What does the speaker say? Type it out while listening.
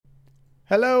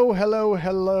Hello, hello,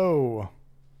 hello,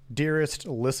 dearest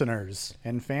listeners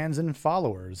and fans and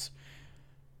followers.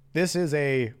 This is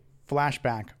a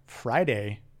Flashback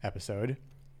Friday episode.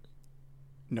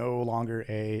 No longer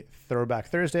a Throwback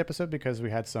Thursday episode because we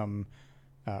had some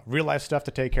real life stuff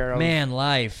to take care of. Man,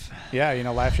 life. Yeah,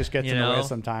 life just gets in the way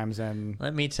sometimes. And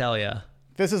let me tell you,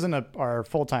 this isn't our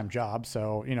full-time job.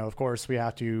 So, of course, we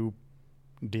have to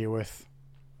deal with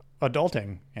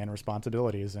adulting and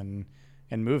responsibilities and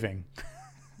moving.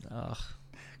 Ugh,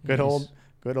 good old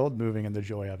moving and the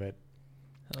joy of it.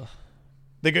 Ugh.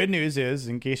 The good news is,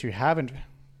 in case you haven't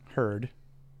heard,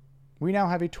 we now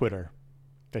have a Twitter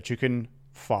that you can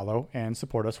follow and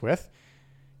support us with.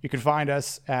 You can find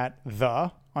us at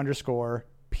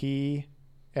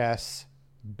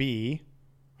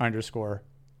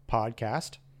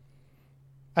 _PSB_podcast.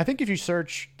 I think if you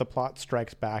search The Plot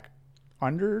Strikes Back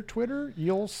under Twitter,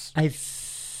 I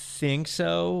think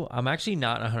so. I'm actually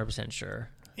not 100% sure.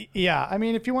 Yeah, I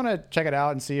mean, if you want to check it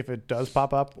out and see if it does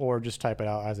pop up, or just type it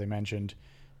out as I mentioned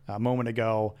a moment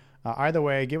ago. Either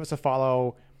way, give us a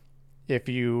follow. If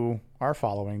you are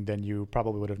following, then you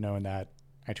probably would have known that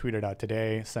I tweeted out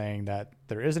today saying that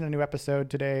there isn't a new episode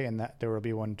today and that there will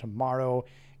be one tomorrow,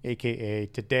 aka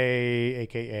today,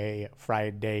 aka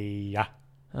Friday.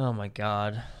 Oh my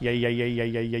God.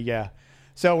 Yeah.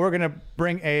 So we're going to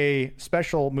bring a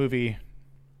special movie,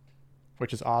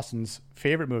 which is Austin's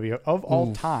favorite movie of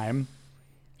all time.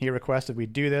 He requested we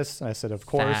do this. And I said, of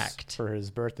course, Fact. For his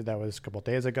birthday. That was a couple of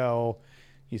days ago.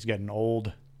 He's getting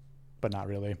old, but not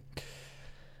really.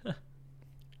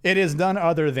 It is none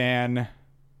other than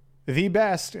the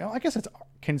best. I guess it's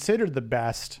considered the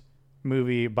best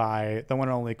movie by the one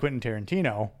and only Quentin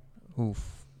Tarantino.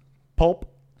 Oof.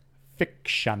 Pulp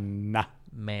Fiction.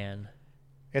 Man.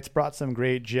 It's brought some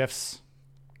great gifs.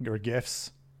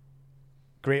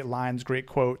 Great lines, great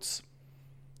quotes,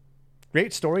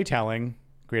 great storytelling,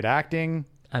 great acting.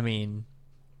 I mean,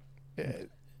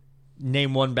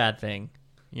 name one bad thing,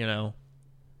 Yeah,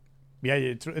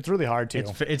 it's really hard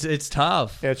to. It's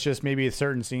tough. It's just maybe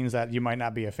certain scenes that you might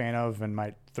not be a fan of and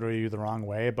might throw you the wrong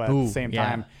way. But at the same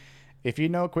time, if you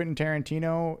know Quentin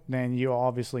Tarantino, then you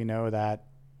obviously know that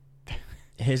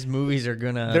his movies are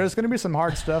there's gonna be some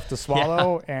hard stuff to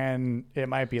swallow, and it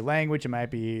might be language, it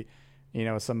might be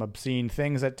some obscene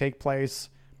things that take place.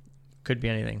 Could be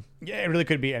anything. Yeah, it really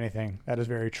could be anything. That is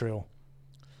very true.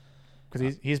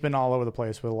 Because he's been all over the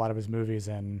place with a lot of his movies,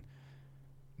 and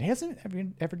he hasn't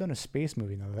ever done a space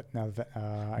movie.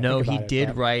 No, he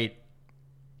did write.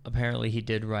 Apparently, he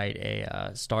did write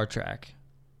a Star Trek,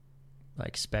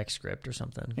 spec script or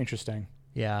something. Interesting.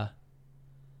 Yeah.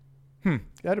 That'd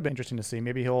have been interesting to see.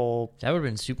 Maybe that would have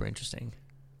been super interesting.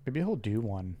 Maybe he'll do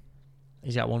one.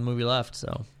 He's got one movie left,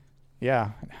 so.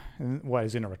 Yeah. And what,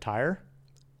 is he going to retire?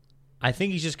 I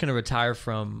think he's just going to retire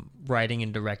from writing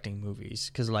and directing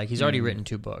movies because, he's already written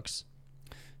 2 books.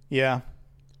 Yeah.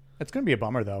 It's going to be a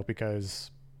bummer, though, because...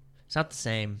 It's not the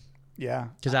same. Yeah.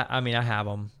 Because, I have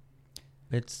them.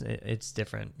 It's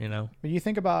different, But you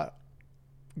think about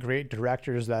great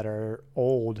directors that are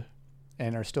old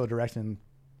and are still directing.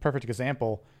 Perfect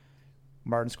example,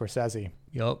 Martin Scorsese.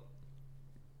 Yup.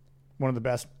 One of the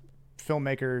best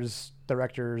filmmakers,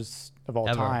 directors of all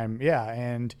Ever. time. Yeah,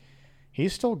 and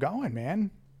he's still going, man.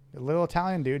 The little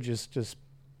Italian dude just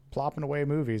plopping away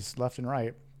movies left and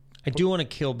right. I do want to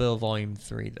Kill Bill Volume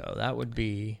 3 though. That would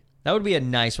be a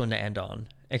nice one to end on.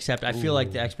 Except I feel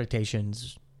like the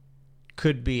expectations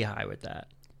could be high with that.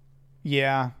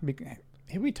 Yeah,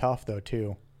 it'd be tough though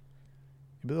too.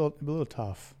 It'd be a little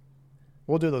tough.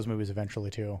 We'll do those movies eventually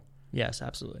too. Yes,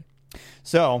 absolutely.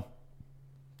 So,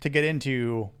 to get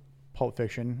into Pulp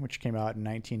Fiction, which came out in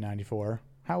 1994.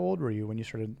 How old were you when you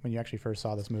actually first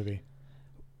saw this movie?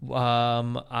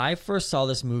 I first saw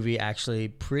this movie actually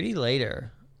pretty late in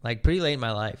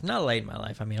my life. Not late in my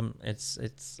life. I mean,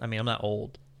 I'm not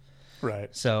old.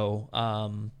 Right. So,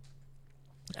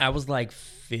 I was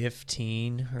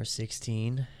 15 or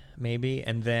 16 maybe,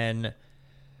 and then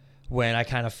when I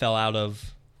kind of fell out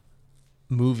of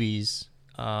movies,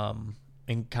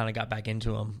 and kind of got back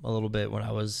into them a little bit when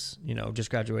I was, just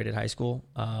graduated high school.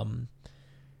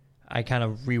 I kind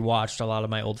of rewatched a lot of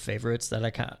my old favorites that I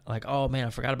kind of oh man, I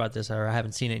forgot about this, or I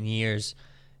haven't seen it in years.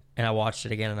 And I watched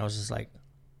it again and I was just like,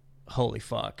 holy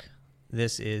fuck,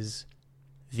 this is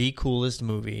the coolest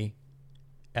movie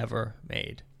ever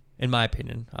made, in my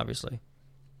opinion, obviously.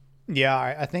 Yeah,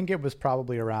 I think it was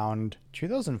probably around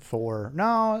 2004.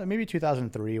 No, maybe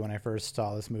 2003 when I first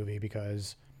saw this movie,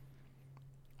 because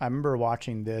I remember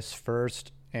watching this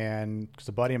first, and because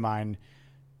a buddy of mine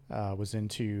was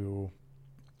into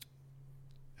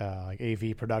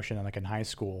AV production in high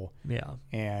school. Yeah.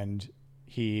 And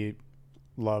he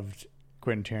loved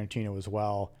Quentin Tarantino as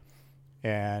well.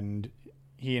 And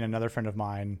he and another friend of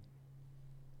mine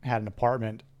had an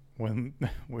apartment when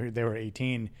they were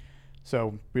 18.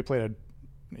 So we played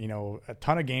a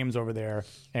ton of games over there,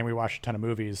 and we watched a ton of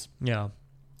movies. Yeah.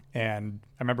 And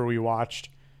I remember we watched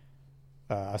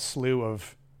a slew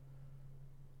of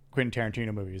Quentin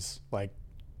Tarantino movies, like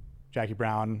Jackie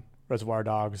Brown, Reservoir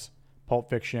Dogs, Pulp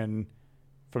Fiction,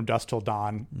 From Dusk Till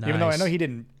Dawn. Nice. Even though I know he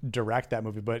didn't direct that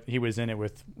movie, but he was in it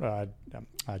with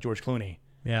George Clooney.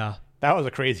 Yeah. That was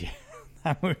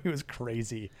that movie was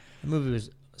crazy. The movie was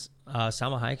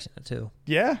Salma Hayek's in it too.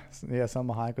 Yeah.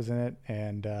 Salma Hayek was in it.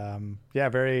 And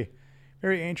very,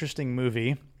 very interesting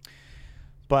movie.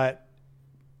 But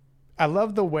I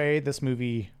love the way this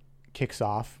movie kicks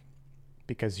off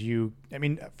because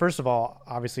first of all,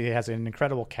 obviously it has an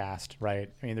incredible cast, right?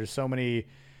 I mean, there's so many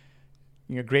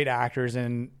great actors.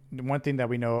 And one thing that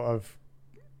we know of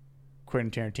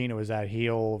Quentin Tarantino is that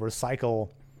he'll recycle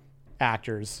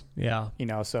actors. Yeah.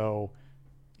 So,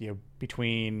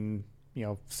 between,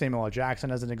 Samuel L.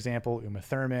 Jackson as an example, Uma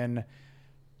Thurman,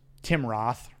 Tim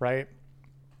Roth, right?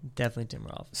 Definitely Tim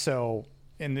Roth. So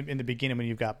in the beginning, when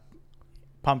you've got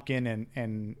Pumpkin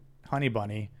and Honey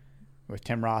Bunny with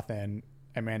Tim Roth and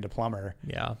Amanda Plummer.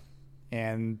 Yeah.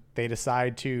 And they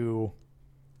decide to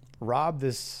rob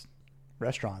this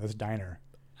restaurant, this diner.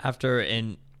 After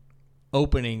an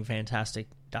opening fantastic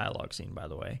dialogue scene, by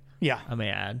the way. Yeah. I may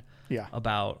add. Yeah.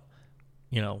 About,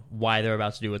 why they're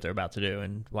about to do what they're about to do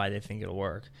and why they think it'll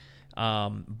work.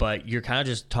 But you're kind of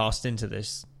just tossed into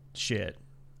this shit.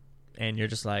 And you're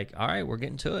just like, all right, we're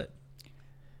getting to it.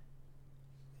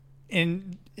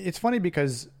 And it's funny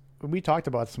because we talked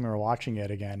about this when we were watching it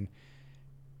again.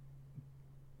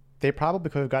 They probably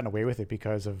could have gotten away with it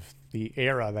because of the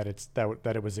era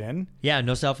that it was in. Yeah,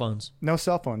 no cell phones. No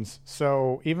cell phones.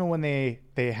 So even when they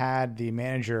had the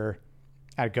manager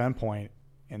at gunpoint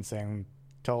and saying,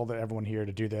 tell everyone here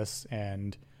to do this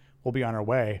and we'll be on our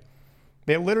way,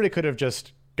 they literally could have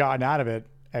just gotten out of it,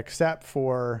 except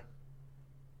for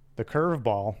the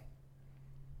curveball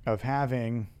of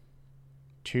having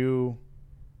two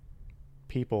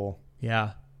people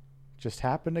just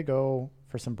happen to go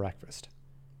for some breakfast.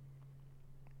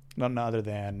 None other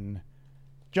than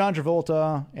John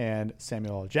Travolta and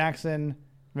Samuel L. Jackson,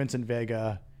 Vincent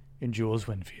Vega, and Jules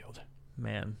Winfield.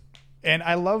 Man. And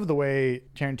I love the way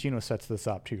Tarantino sets this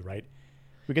up too, right?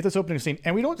 We get this opening scene,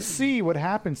 and we don't see what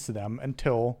happens to them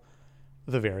until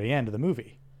the very end of the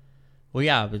movie. Well,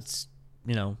 yeah, it's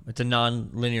it's a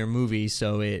non-linear movie,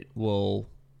 so it will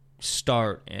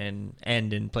start and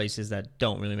end in places that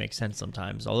don't really make sense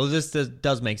sometimes. Although this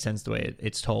does make sense the way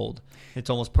it's told. It's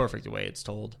almost perfect the way it's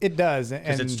told. It does.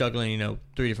 Because it's juggling,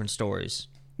 3 different stories.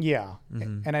 Yeah.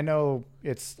 Mm-hmm. And I know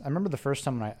I remember the first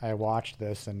time I watched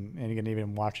this and again,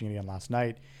 even watching it again last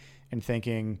night and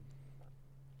thinking,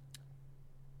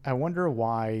 I wonder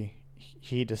why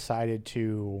he decided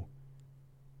to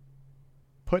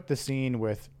put the scene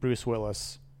with Bruce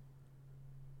Willis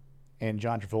and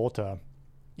John Travolta,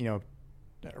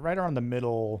 right around the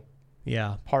middle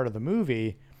part of the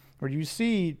movie where you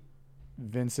see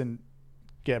Vincent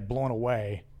get blown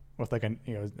away with like a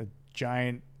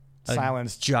giant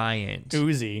silenced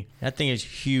Uzi. That thing is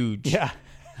huge. Yeah.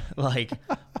 Like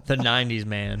the 90s,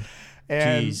 man.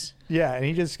 And jeez. Yeah, and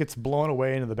he just gets blown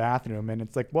away into the bathroom, and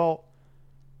it's like, well,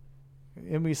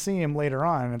 and we see him later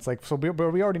on, and it's like, so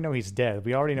but we already know he's dead.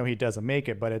 We already know he doesn't make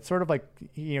it, but it's sort of like,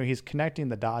 he's connecting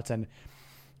the dots, and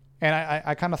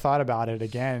I kind of thought about it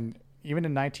again, even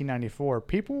in 1994,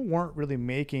 people weren't really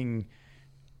making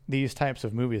these types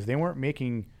of movies. They weren't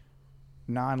making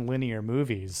non-linear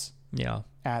movies. Yeah.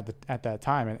 At that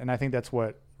time, and I think that's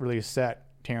what really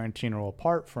set Tarantino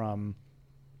apart from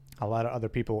a lot of other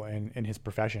people in his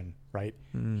profession, right?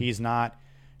 Mm. He's not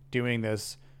doing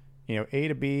this, A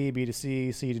to B, B to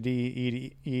C, C to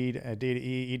D, D to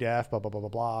E, E to F, blah, blah, blah, blah,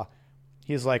 blah.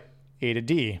 He's like A to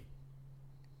D,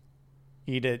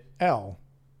 E to L,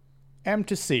 M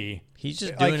to C. He's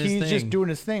just doing his thing. He's just doing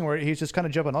his thing where he's just kind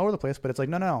of jumping all over the place, but it's like,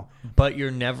 no. But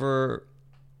you're never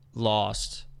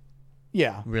lost.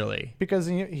 Yeah. Really. Because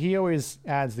he always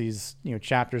adds these,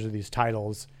 chapters or these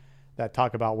titles that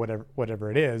talk about whatever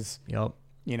it is. Yep.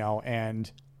 And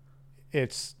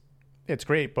it's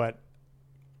great, but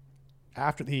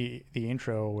after the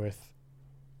intro with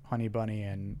Honey Bunny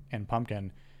and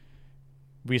Pumpkin,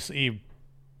 we see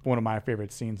one of my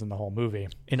favorite scenes in the whole movie.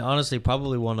 And honestly,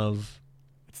 probably one of...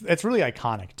 It's really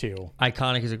iconic, too.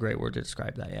 Iconic is a great word to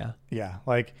describe that, yeah. Yeah,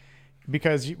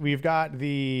 because we've got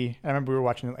I remember we were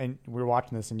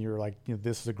watching this, and you were like,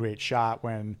 this is a great shot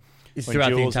when throughout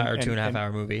Jules the entire 2.5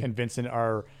 hour movie, and Vincent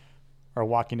are are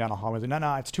walking down a hallway. Like,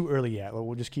 no, it's too early yet.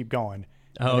 We'll just keep going.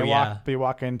 Oh, and yeah. They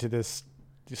walk into this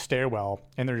stairwell,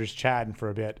 and they're just chatting for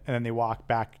a bit. And then they walk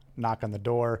back, knock on the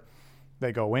door.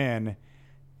 They go in,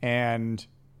 and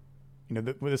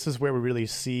this is where we really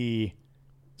see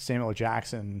Samuel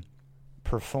Jackson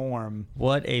perform.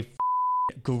 What a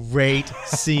great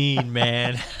scene,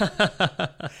 man.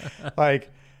 Like,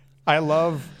 I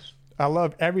love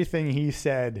everything he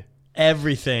said.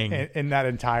 Everything in that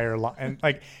entire line,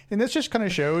 and this just kind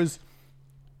of shows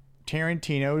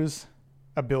Tarantino's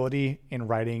ability in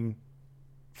writing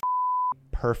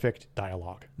perfect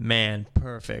dialogue. Man,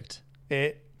 perfect.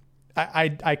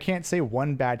 I can't say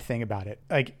one bad thing about it.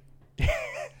 Like,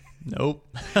 nope.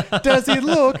 Does he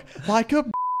look like a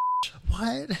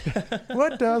what?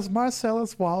 What does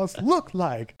Marcellus Wallace look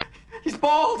like? He's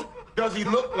bald. Does he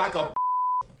look like a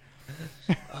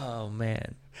Oh,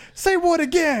 man. Say what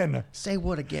again? Say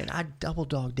what again? I double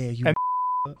dog dare you. And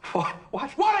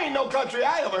What ain't no country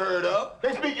I ever heard of?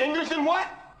 They speak English and what?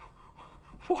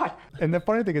 What? And the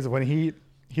funny thing is when he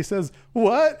says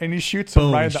what, and he shoots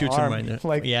him right in the arm. Him right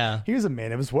like, yeah. He was a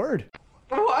man of his word.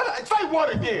 What? Say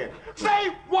what again? Say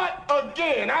what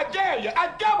again? I dare you.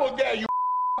 I double dare you.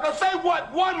 Now say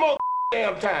what one more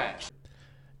damn time.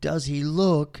 Does he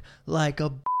look like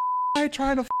a I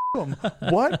trying to him?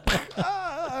 What?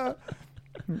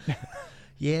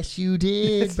 Yes, you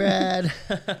did, Brad.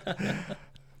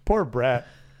 Poor Brett.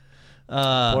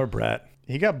 Poor Brett.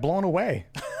 He got blown away.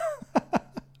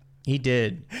 He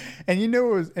did. And it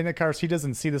was, and of course he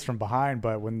doesn't see this from behind,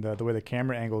 but when the way the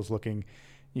camera angle is looking,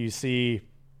 you see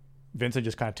Vincent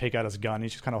just kind of take out his gun.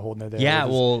 He's just kind of holding it there. Yeah,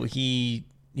 well, he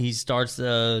starts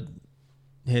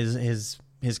his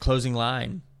closing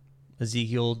line.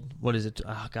 Ezekiel, what is it?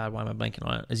 Oh God, why am I blanking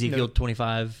on it? Ezekiel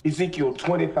 25. Ezekiel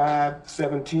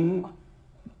 25:17.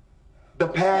 The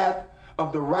path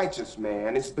of the righteous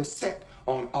man is beset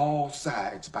on all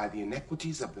sides by the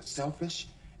iniquities of the selfish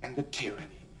and the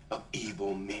tyranny of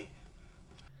evil men.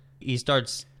 He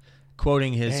starts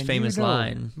quoting his famous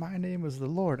line. My name is the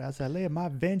Lord as I lay my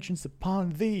vengeance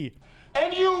upon thee.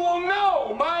 And you will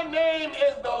know my name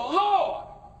is the Lord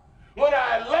when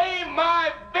I lay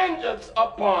my vengeance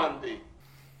upon thee.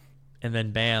 And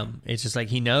then bam, it's just like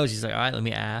he knows. He's like, all right, let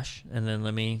me ash, and then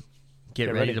let me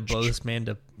get ready to blow this man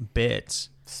to bits.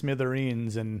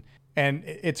 Smithereens. And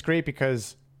it's great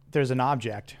because there's an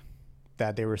object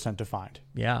that they were sent to find.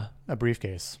 Yeah. A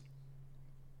briefcase.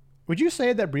 Would you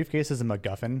say that briefcase is a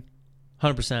MacGuffin?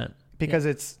 100%.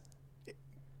 Because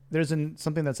there's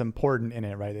something that's important in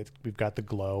it, right? We've got the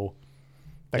glow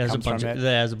that comes from it. That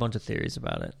has a bunch of theories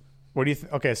about it. What do you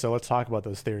okay, so let's talk about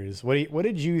those theories. What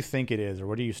did you think it is, or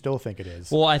what do you still think it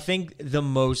is? Well, I think the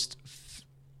most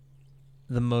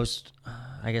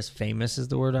I guess famous is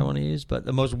the word I want to use, but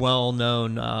the most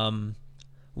well-known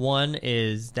one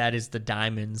is the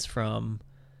diamonds from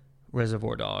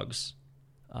Reservoir Dogs,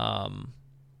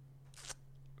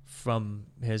 from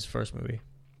his first movie.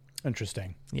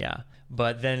 Interesting. Yeah,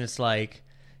 but then it's like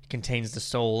it contains the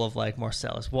soul of like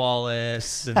Marcellus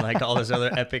Wallace and like all this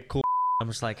other epic cool. I'm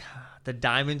just like, the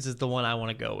diamonds is the one I want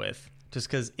to go with, just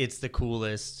because it's the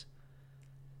coolest,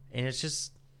 and it's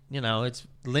just it's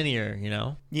linear,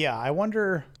 Yeah, I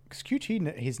wonder because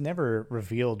QT he's never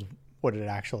revealed what it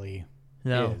actually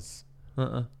is.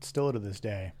 Still to this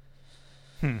day.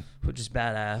 Which is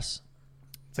badass.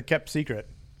 It's a kept secret.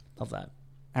 Love that.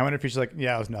 I wonder if he's like,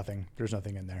 yeah, it was nothing. There's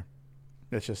nothing in there.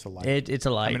 It's just a light. It's a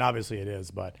light. I mean, obviously it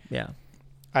is, but yeah,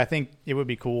 I think it would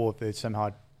be cool if they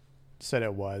somehow said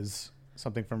it was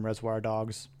something from Reservoir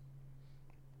Dogs,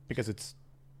 because it's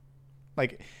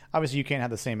like obviously you can't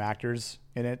have the same actors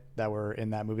in it that were in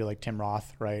that movie, like Tim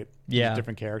Roth, right? Yeah, he's a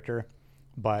different character,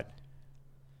 but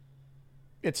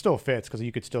it still fits because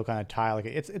you could still kind of tie like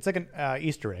it's like an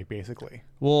Easter egg basically.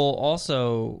 Well,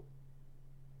 also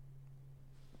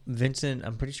Vincent,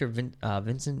 I'm pretty sure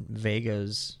Vincent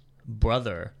Vega's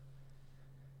brother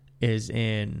is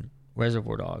in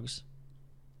Reservoir Dogs.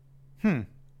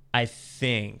 I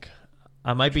think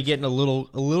I might be getting a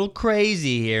little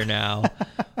crazy here now,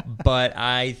 but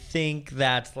I think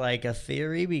that's like a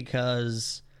theory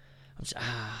because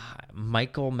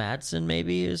Michael Madsen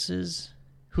maybe is his.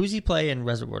 Who's he play in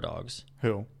Reservoir Dogs?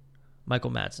 Who?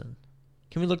 Michael Madsen.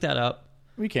 Can we look that up?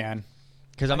 We can.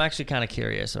 Because I'm actually kind of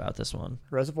curious about this one.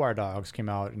 Reservoir Dogs came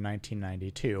out in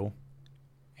 1992,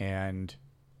 and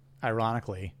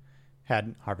ironically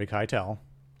had Harvey Keitel,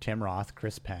 Tim Roth,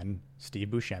 Chris Penn, Steve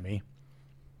Buscemi,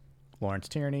 Lawrence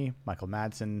Tierney, Michael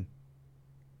Madsen,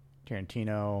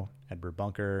 Tarantino, Edward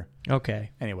Bunker.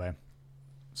 Okay. Anyway,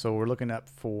 so we're looking up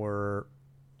for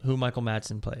who Michael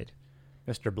Madsen played.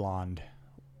 Mr. Blonde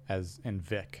as in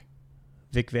Vic.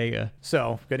 Vic Vega.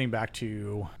 So getting back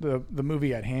to the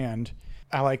movie at hand,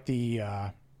 I like the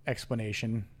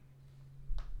explanation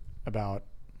about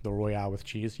the Royale with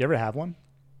cheese. You ever have one?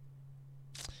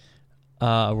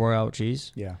 Royale with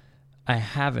cheese? Yeah. I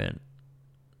haven't,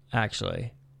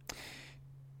 actually.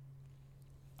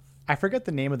 I forget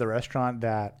the name of the restaurant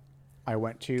that I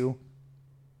went to.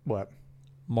 What?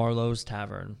 Marlowe's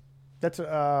Tavern. That's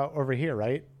over here,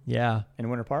 right? Yeah. In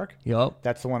Winter Park? Yup.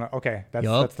 That's the one. Okay,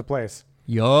 that's the place.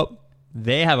 Yup.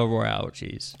 They have a Royale with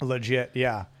cheese. Legit,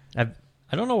 yeah. I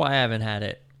don't know why I haven't had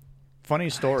it. Funny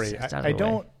story. It's out of I the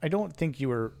way. don't think you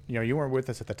were, you weren't with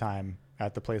us at the time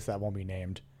at the place that won't be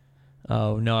named.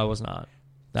 Oh no, I was not.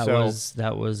 That was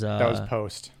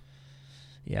post.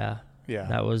 Yeah. Yeah.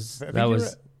 That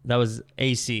was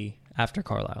AC after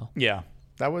Carlisle. Yeah.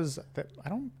 I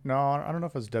don't know. I don't know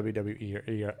if it was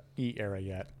WWE era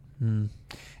yet.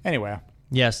 Anyway.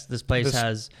 Yes, this place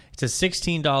it's a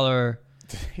 $16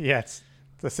 Yeah, it's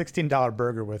a $16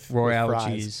 burger with Royale with fries.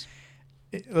 cheese.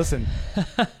 Listen,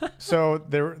 so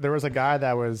there was a guy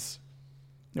that was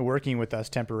working with us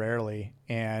temporarily,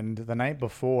 and the night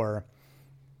before,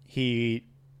 he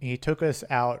took us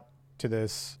out to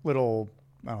this little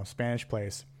Spanish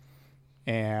place,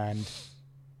 and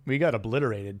we got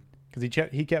obliterated because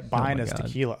he kept buying us God.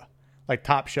 tequila, like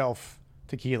top shelf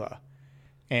tequila,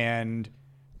 and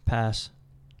Pass.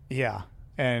 yeah,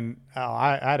 and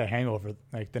I had a hangover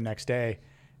like the next day,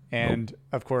 and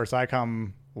of course I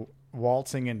come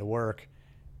waltzing into work,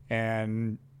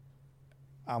 and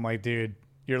I'm like, dude,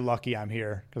 you're lucky I'm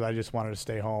here because I just wanted to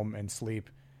stay home and sleep.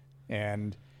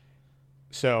 And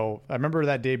so I remember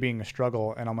that day being a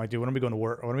struggle, and I'm like, dude, when are we going to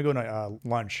work? When are we going to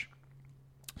lunch?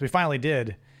 So we finally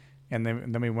did, and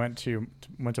then we went to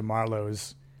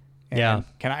Marlowe's. And Yeah.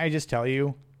 Can I just tell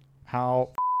you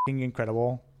how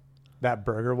incredible that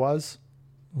burger was?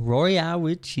 Royale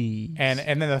with cheese. And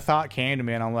then the thought came to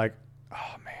me, and I'm like,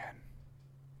 oh man,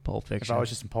 Pulp if Fiction. I was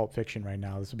just in Pulp Fiction right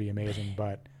now, this would be amazing.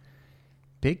 But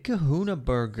Big Kahuna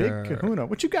Burger. Big Kahuna,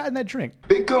 what you got in that drink?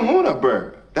 Big Kahuna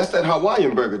Burger. That's that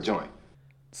Hawaiian burger joint.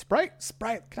 Sprite.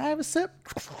 Can I have a sip?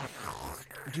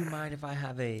 Would you mind if I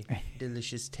have a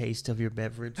delicious taste of your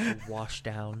beverage to wash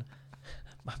down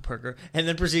my burger? And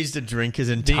then proceeds to drink his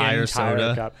entire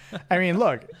soda. cup. I mean,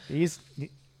 look,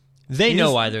 They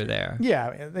know why they're there.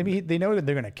 yeah. I mean, they know that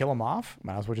they're going to kill him off.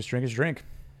 Might as well just drink his drink.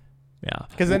 Yeah.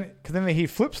 Because then he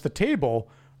flips the table,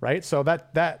 right? So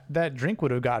that drink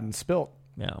would have gotten spilt,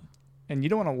 Yeah. and you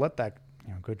don't want to let that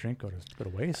good drink go to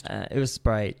waste. It was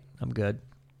Sprite. I'm good.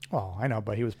 Well, I know,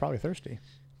 but he was probably thirsty.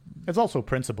 It's also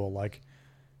principle, like,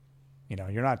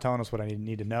 you're not telling us what I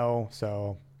need to know,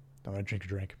 so I'm going to drink your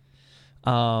drink.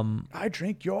 I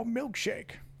drink your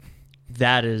milkshake.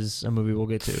 That is a movie we'll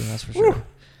get to. That's for sure.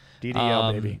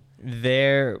 DDL, baby.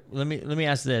 Let me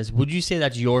ask this. Would you say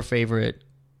that's your favorite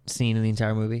scene in the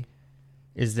entire movie?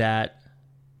 Is that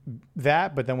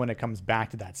but then when it comes back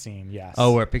to that scene, yes.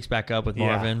 Oh, where it picks back up with Yeah.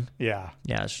 Marvin? Yeah.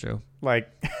 Yeah, that's true. Like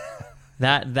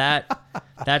that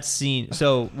scene.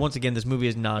 So once again, this movie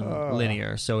is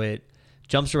non-linear, so it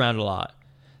jumps around a lot.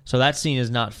 So that scene is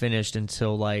not finished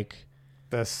until like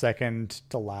the second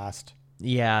to last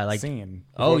scene.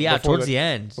 Before, towards the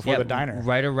end, before the diner,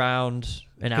 right around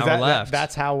an hour left.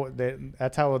 That's how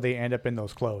they end up in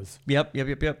those clothes. Yep.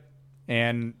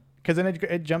 And because then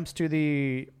it jumps to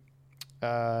the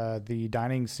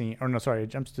dining scene, or no, sorry, it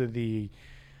jumps to the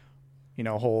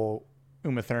whole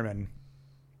Uma Thurman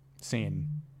scene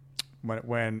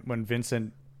when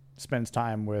Vincent spends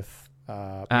time with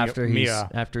after Mia.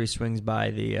 after he swings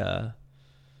by the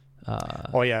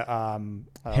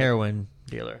heroin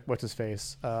dealer. What's his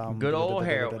face? Good old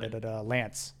heroin.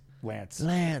 Lance.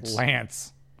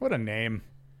 What a name.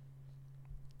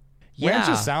 Yeah. Lance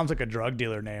just sounds like a drug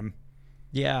dealer name.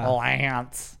 Yeah.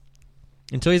 Lance.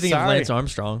 Until you think of Sorry. Lance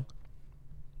Armstrong.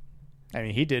 I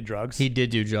mean, he did drugs. He did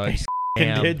do drugs. He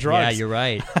did drugs. Yeah, you're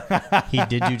right. He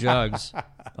did do drugs.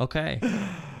 Okay.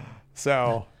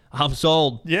 So I'm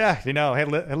sold. yeah, hey,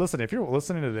 listen, if you're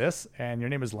listening to this and your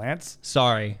name is Lance,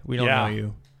 Sorry, we don't know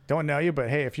you. Don't know you, but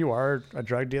hey, if you are a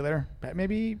drug dealer,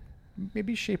 maybe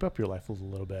shape up your life a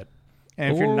little bit.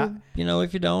 And if you're not,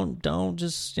 if you don't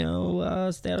just stay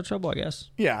out of trouble, I guess.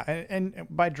 yeah, and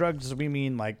by drugs we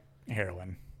mean like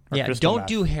heroin. Or Yeah, crystal don't meth.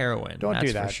 do heroin. Don't that's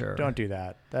do that. for sure. Don't do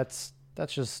that. That's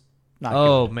just not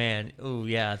Oh good. man. Oh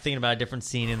yeah. Thinking about a different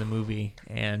scene in the movie,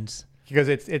 and Because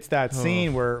it's that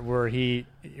scene where he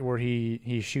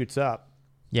shoots up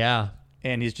yeah,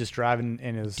 and he's just driving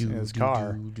in his car.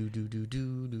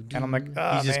 And I'm like,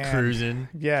 oh, he's just man. cruising.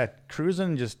 Yeah,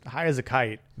 cruising just high as a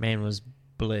kite. Man was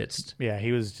blitzed. Yeah,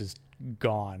 he was just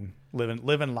gone,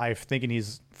 living life, thinking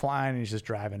he's flying and he's just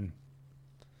driving.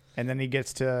 And then he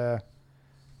gets to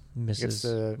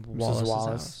Mrs. Wallace.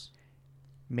 House.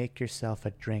 Make yourself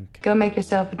a drink. Go make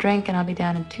yourself a drink and I'll be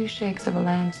down in 2 shakes of a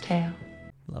lamb's tail.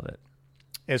 Love it.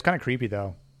 It was kind of creepy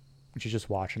though, when she's just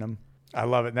watching him. I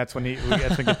love it. And that's when we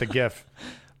get the gif.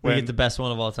 We get the best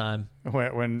one of all time.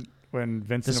 When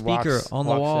Vincent The speaker on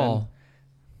the wall.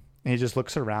 And he just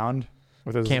looks around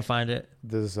with his Can't find it.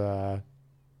 his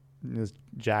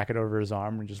jacket over his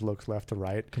arm and just looks left to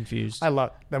right. Confused. I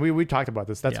love that. We talked about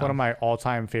this. That's Yeah. one of my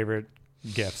all-time favorite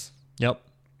gifs Yep.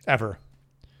 ever.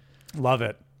 Love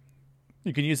it.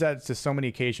 You can use that to so many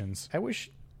occasions. I wish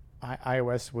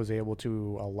iOS was able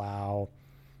to allow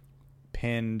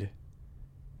pinned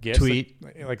gifs. Tweet.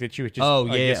 Like that you would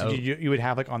just you would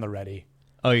have like on the ready.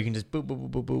 Oh, you can just boop, boop,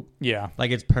 boop, boop, boop. Yeah.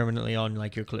 Like it's permanently on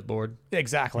like your clipboard.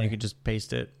 Exactly. And you can just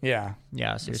paste it. Yeah.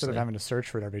 Yeah, seriously. Instead of having to search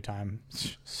for it every time.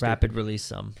 Rapid release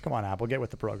some. Come on, Apple, get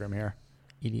with the program here.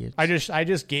 Idiots. I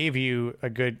just gave you a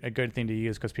good thing to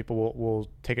use because people will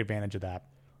take advantage of that.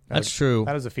 That's true.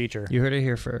 That is a feature. You heard it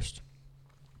here first.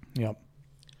 Yep.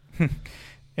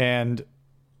 And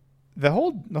the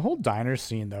whole diner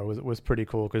scene though was pretty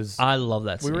cool because I love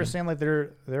that scene. we were saying like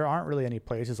there aren't really any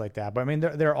places like that, but I mean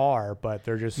there are, but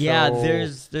they're just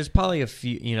there's probably a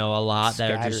few, a lot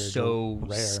that are just scattered, so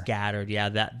rare. scattered. Yeah,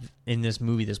 that in this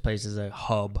movie, this place is a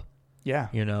hub. yeah.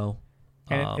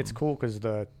 And It's cool because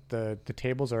the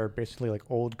tables are basically like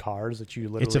old cars that you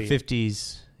literally. It's a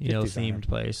 50s, 50s themed diner.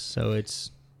 place, so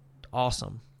it's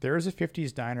awesome. There is a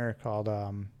 50s diner called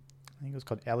I think it was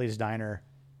called Ellie's Diner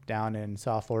down in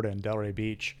South Florida in Delray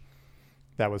Beach.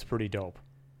 That was pretty dope.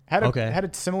 Had a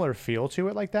similar feel to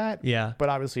it like that. Yeah. But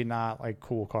obviously not like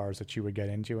cool cars that you would get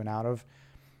into and out of.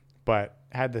 But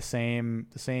had the same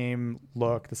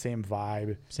look, the same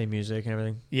vibe. Same music and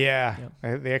everything. Yeah.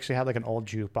 Yep. They actually had like an old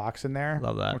jukebox in there.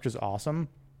 Love that. Which is awesome.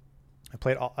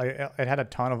 It had a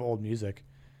ton of old music,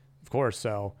 of course.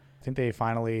 So I think they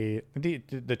finally,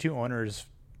 the two owners,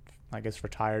 I guess,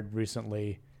 retired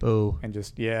recently. Boo. And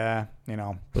just,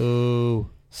 Boo.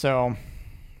 So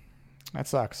that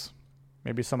sucks.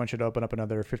 Maybe someone should open up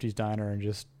another 50s diner and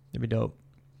just. It'd be dope.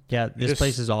 Yeah, this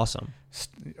place is awesome.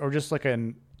 Or just like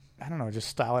just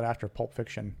style it after Pulp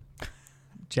Fiction.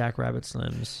 Jack Rabbit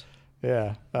Slims.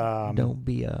 Yeah. Don't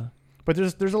be a. But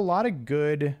there's a lot of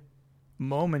good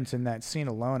moments in that scene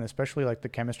alone, especially like the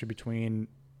chemistry between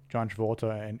John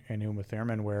Travolta and Uma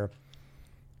Thurman, where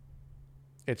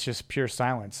it's just pure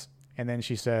silence. And then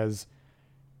she says,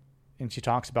 and she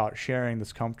talks about sharing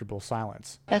this comfortable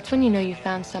silence. That's when you know you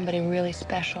found somebody really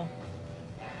special.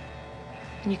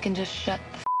 And you can just shut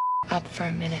the up for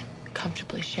a minute,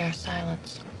 comfortably share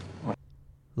silence.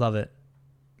 Love it.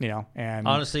 And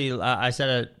honestly, I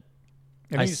said it.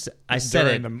 I said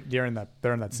it during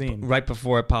that scene, right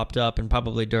before it popped up, and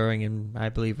probably during, and I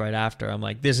believe right after. I'm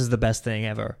like, this is the best thing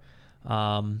ever.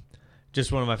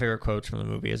 Just one of my favorite quotes from the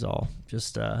movie is all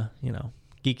just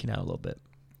geeking out a little bit.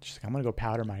 She's like, I'm gonna go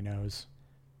powder my nose.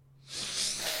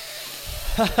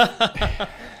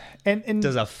 and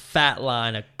does a fat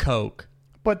line of coke.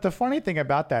 But the funny thing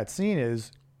about that scene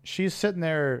is she's sitting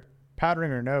there powdering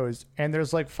her nose, and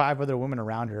there's like 5 other women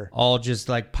around her, all just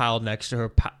like piled next to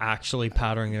her, actually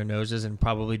powdering their noses and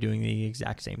probably doing the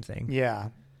exact same thing. Yeah,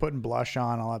 putting blush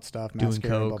on, all that stuff, doing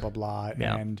mascara, coke. blah blah blah,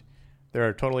 yeah. And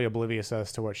they're totally oblivious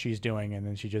as to what she's doing, and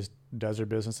then she just does her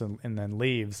business and then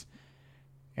leaves.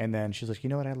 And then she's like, you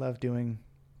know what I love doing?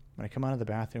 When I come out of the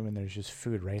bathroom and there's just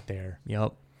food right there.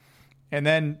 Yep. And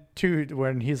then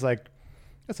when he's like,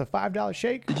 that's a $5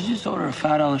 shake. Did you just order a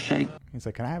 $5 shake? He's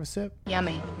like, can I have a sip?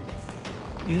 Yummy.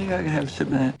 You think I can have a sip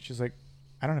of that? She's like,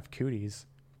 I don't have cooties.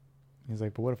 He's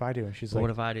like, but what if I do? And she's like, what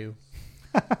if I do?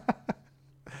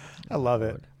 I love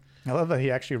it. I love that he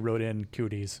actually wrote in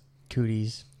cooties.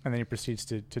 Cooties. And then he proceeds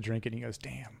to drink it, and he goes,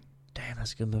 damn,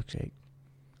 that's a good milkshake.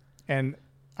 And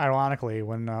ironically,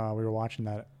 when we were watching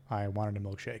that, I wanted a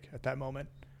milkshake at that moment.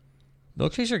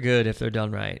 Milkshakes are good if they're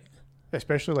done right.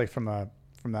 Especially like from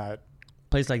that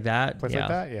place like that. Like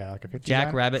that, yeah, like a 50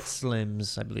 Jack Rabbit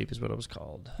Slims, I believe, is what it was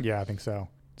called. Yeah, I think so.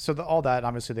 So all that,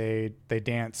 obviously, they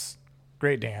dance,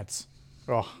 great dance.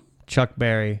 Oh, Chuck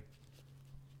Berry,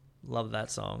 love that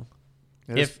song.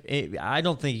 I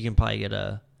don't think you can probably get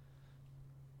a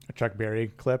Chuck Berry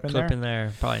clip in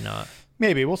there. Probably not.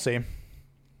 Maybe we'll see.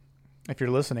 If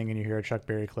you're listening and you hear a Chuck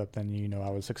Berry clip, then you know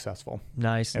I was successful.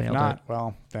 Nice. If not,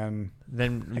 well, then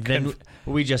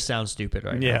we just sound stupid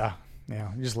right now.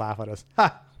 Yeah, you just laugh at us.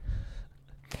 Ha!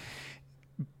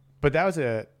 But that's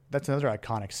another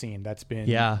iconic scene that's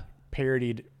been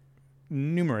parodied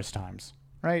numerous times,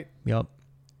 right? Yep.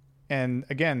 And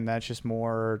again, that's just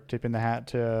more tipping the hat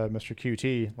to Mr.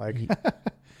 QT, like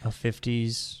a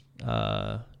 50s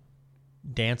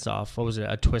dance off. What was it?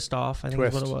 A twist off, I think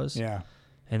is what it was. Yeah.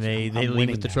 And they leave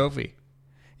winning with the now. trophy.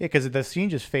 Yeah, because the scene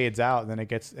just fades out, and then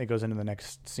it goes into the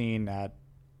next scene at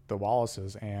the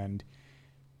Wallaces, and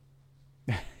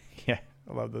yeah,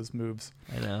 I love those moves.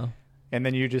 I know. And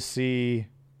then you just see.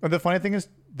 But the funny thing is,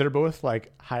 they're both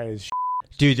like high as shit.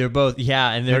 Dude, they're both,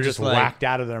 yeah, and They're just like, like, whacked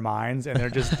out of their minds, and they're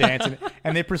just dancing,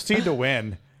 and they proceed to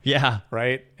win, yeah.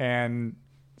 right? And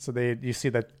so you see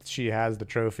that she has the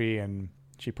trophy, and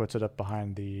she puts it up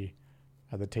behind the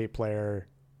tape player,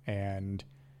 and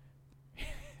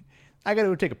I gotta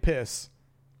go take a piss.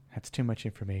 That's too much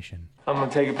information. I'm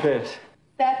gonna take a piss.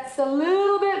 That's a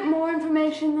little bit more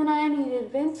information than I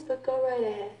needed, Vince, but go right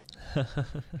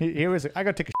ahead. He was like, I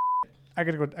gotta take a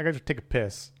shit. I gotta take a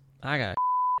piss. I got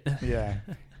Yeah.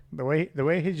 The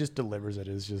way he just delivers it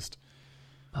is just.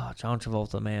 Oh, John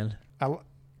Travolta, man.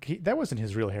 That wasn't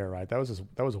his real hair, right? That was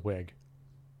a wig,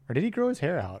 or did he grow his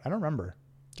hair out? I don't remember.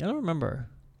 I don't remember.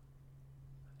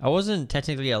 I wasn't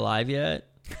technically alive yet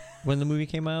when the movie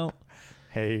came out.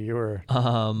 Hey, you were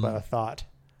but a thought.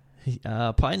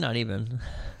 Probably not even.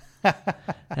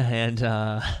 And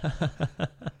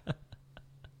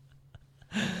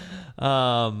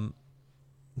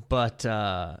but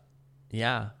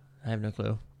yeah, I have no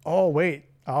clue. Oh wait.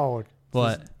 Oh,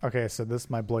 What? Okay, so this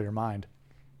might blow your mind.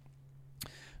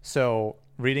 So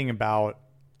reading about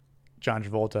John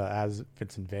Travolta as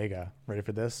Vincent Vega. Ready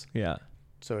for this? Yeah.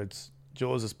 So it's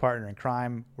Jules' partner in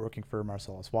crime, working for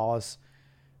Marcellus Wallace.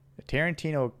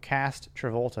 Tarantino cast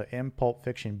Travolta in Pulp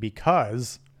Fiction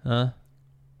because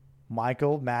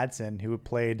Michael Madsen, who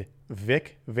played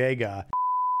Vic Vega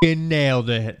You nailed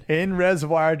it. in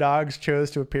Reservoir Dogs,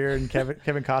 chose to appear in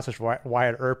Kevin Costner's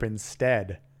Wyatt Earp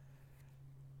instead.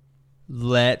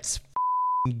 Let's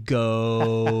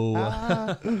go.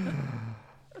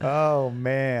 Oh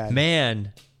man.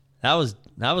 Man, that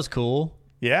was cool.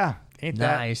 Yeah. Ain't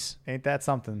Nice. that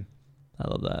something? I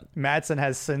love that. Madsen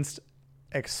has since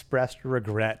expressed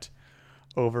regret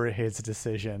over his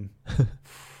decision.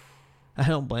 I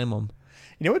don't blame him.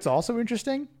 You know what's also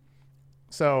interesting?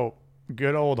 So,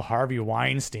 good old Harvey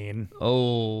Weinstein,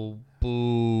 Oh,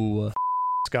 boo.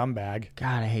 scumbag,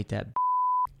 God, I hate that.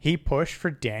 he pushed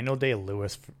for Daniel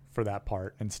Day-Lewis for that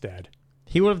part instead.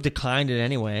 He would have declined it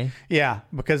anyway. Yeah,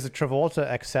 because Travolta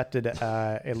accepted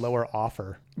a lower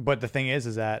offer. But the thing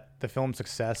is that the film's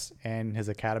success and his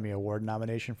Academy Award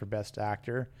nomination for Best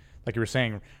Actor, like you were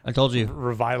saying, I told you.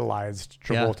 revitalized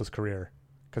Travolta's career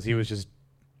because he was just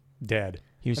dead.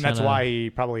 He was and that's kinda- why he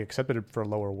probably accepted it for a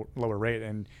lower rate.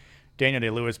 And Daniel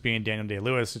Day-Lewis being Daniel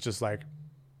Day-Lewis, it's just like,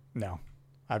 no,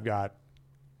 I've got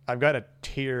a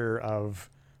tier of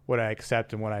what I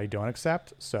accept and what I don't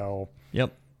accept. So,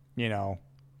 Yep. you know,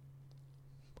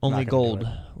 Only not gonna do gold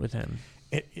with him.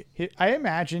 I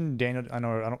imagine Daniel. I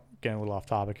know I don't get a little off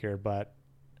topic here, but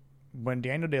when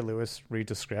Daniel Day-Lewis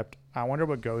reads a script, I wonder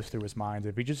what goes through his mind.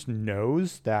 If he just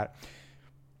knows that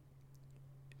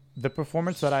the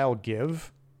performance that I'll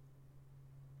give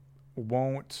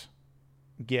won't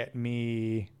get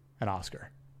me an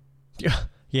Oscar Yeah.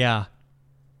 Yeah.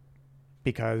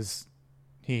 because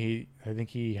I think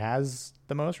he has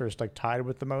the most, or it's like tied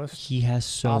with the most. He has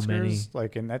so Oscars, many.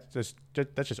 like, and that's just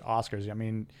Oscars. I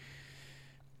mean,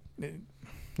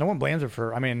 no one blames him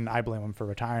for. I mean, I blame him for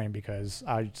retiring because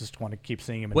I just want to keep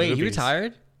seeing him in Wait, movies. he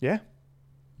retired? Yeah,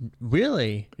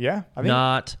 Really? yeah. I think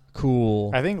Not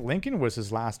cool. I think Lincoln was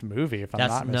his last movie, if I'm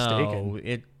not mistaken.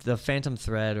 No, the Phantom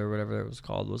Thread or whatever it was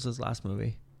called was his last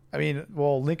movie. I mean,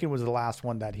 well, Lincoln was the last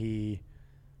one that he.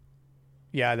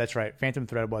 Yeah, that's right. Phantom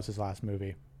Thread was his last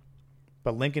movie,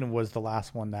 but Lincoln was the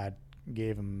last one that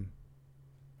gave him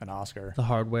an Oscar. The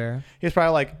Hardware. He was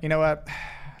probably like, you know what?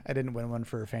 I didn't win one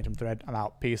for Phantom Thread. I'm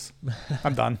out. Peace.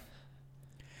 I'm done.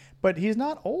 But he's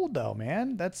not old though,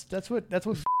 man. That's what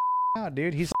out,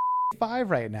 dude. He's 5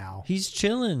 right now. He's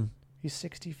chilling. He's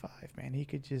 65, man. He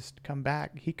could just come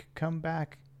back. He could come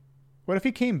back. What if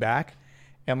he came back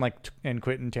and like in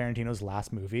Quentin Tarantino's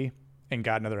last movie and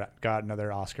got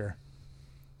another Oscar?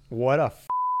 What a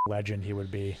legend he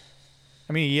would be.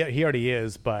 I mean, he already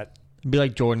is, but It'd be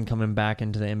like Jordan coming back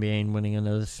into the NBA and winning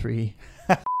another 3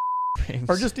 rings.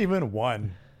 or just even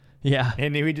one. Yeah.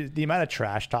 And the amount of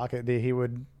trash talk that he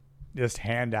would just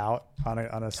hand out on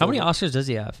a. How many Oscars does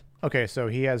he have? Okay, so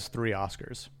he has 3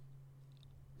 Oscars.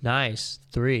 Nice.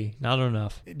 3. Not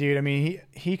enough. Dude, I mean,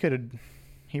 he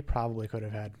probably could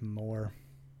have had more.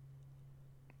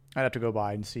 I'd have to go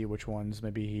by and see which ones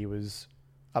maybe he was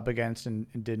up against and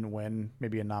didn't win,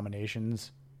 maybe in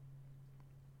nominations.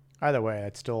 Either way,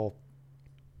 it's still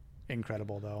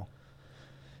incredible, though.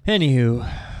 Anywho,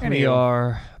 we Anywho.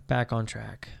 are back on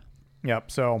track. Yep.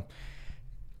 So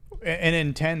an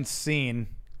intense scene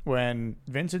when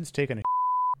Vincent's taking a.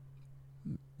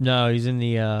 No, he's in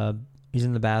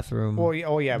the bathroom. Well,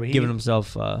 yeah, but giving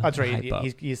himself. That's right. Hype up.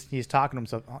 He's talking to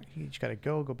himself. Oh, you just gotta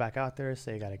go back out there,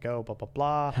 say you gotta go, blah blah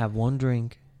blah. Have one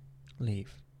drink,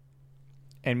 leave.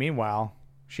 And meanwhile,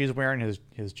 she's wearing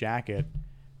his jacket,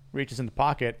 reaches in the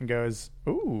pocket and goes,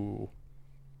 "Ooh,"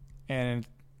 and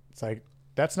it's like,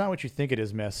 that's not what you think it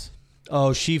is, miss.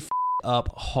 Oh, she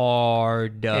up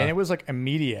hard. And it was like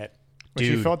immediate. When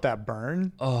she Dude. felt that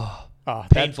burn.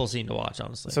 Painful scene to watch,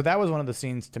 honestly. So that was one of the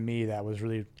scenes to me that was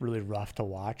really, really rough to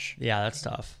watch. Yeah, that's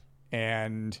tough.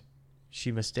 And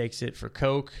she mistakes it for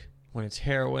coke when it's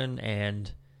heroin, and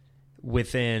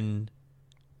within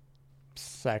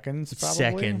seconds,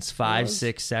 probably, 5,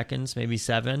 6 seconds, maybe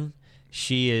 7,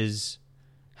 she is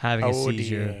having a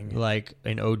seizure, like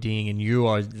an ODing, and you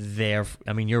are there.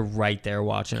 I mean, you're right there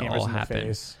watching it all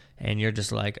happen, and you're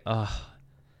just like, oh,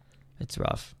 it's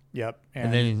rough. Yep.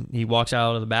 And then he walks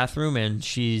out of the bathroom, and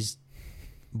she's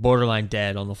borderline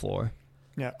dead on the floor.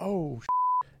 Yeah. Oh.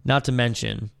 Not to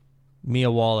mention, Mia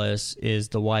Wallace is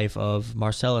the wife of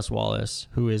Marcellus Wallace,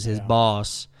 who is his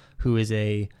boss, who is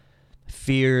a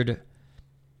feared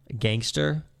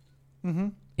gangster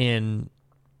in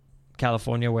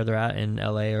California, where they're at, in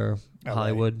LA or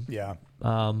Hollywood. Yeah.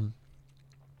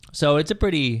 So it's a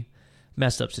pretty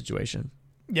messed up situation.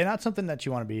 Yeah, not something that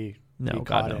you want to be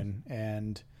caught in.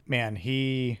 And man,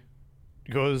 he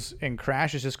goes and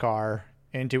crashes his car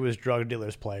into his drug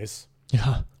dealer's place,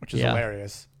 which is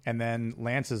hilarious. And then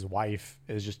Lance's wife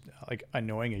is just like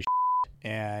annoying as shit.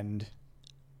 And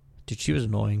dude, she was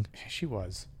annoying. She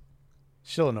was.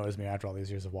 Still annoys me after all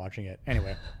these years of watching it.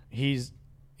 Anyway, he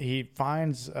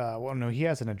finds he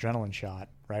has an adrenaline shot,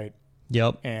 right?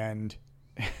 Yep. And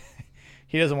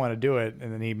he doesn't want to do it,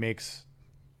 and then he makes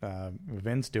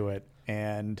Vince do it.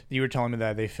 And you were telling me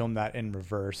that they filmed that in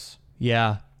reverse.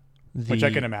 Yeah. Which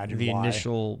I can imagine the why.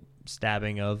 initial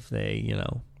stabbing of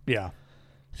yeah,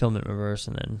 film it in reverse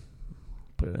and then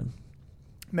put it in.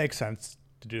 Makes sense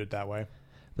to do it that way.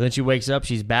 But then she wakes up,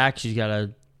 she's back, she's got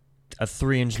a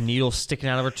 3-inch needle sticking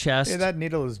out of her chest. Yeah, that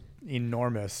needle is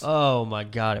enormous. Oh my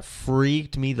god, it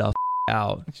freaked me the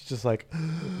out. She's just like,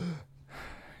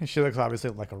 and she looks obviously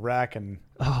like a wreck, and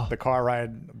the car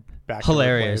ride back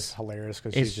hilarious. To her place, hilarious,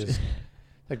 because she's just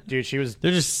like, dude,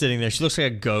 they're just sitting there. She looks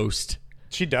like a ghost.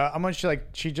 She does. I'm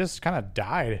she just kind of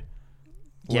died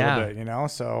a little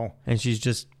bit, so.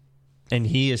 And and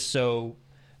he is so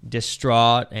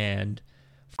distraught and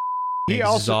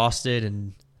exhausted,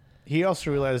 and he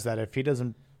also realized that if he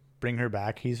doesn't bring her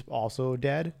back, he's also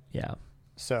dead. Yeah.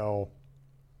 So,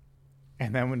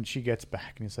 and then when she gets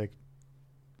back and he's like,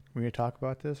 we gonna talk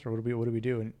about this, or what do we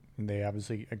do? And they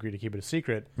obviously agree to keep it a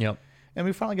secret. Yep. And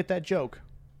we finally get that joke.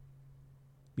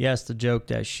 Yes, the joke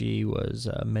that she was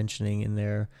mentioning in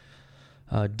their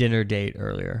dinner date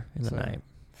earlier in the night.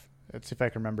 Let's see if I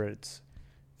can remember. It's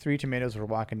 3 tomatoes were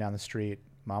walking down the street.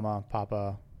 Mama,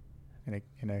 Papa, and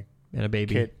a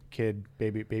baby. Kid,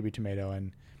 baby tomato,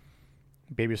 and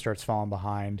baby starts falling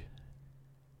behind.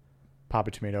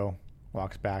 Papa Tomato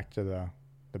walks back to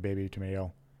the baby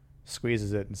tomato,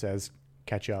 squeezes it, and says,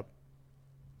 "Catch up."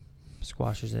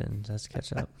 Squashes it and says,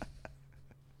 "Catch up."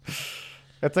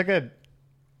 It's like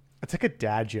a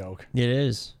dad joke. It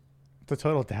is. It's a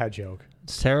total dad joke.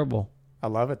 It's terrible. I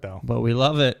love it though. But we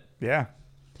love it. Yeah.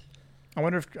 I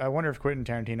wonder if Quentin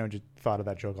Tarantino just thought of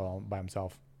that joke all by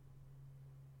himself.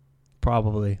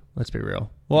 Probably. Let's be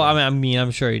real. Well, I mean,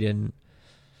 I'm sure he didn't,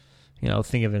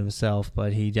 think of it himself,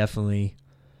 but he definitely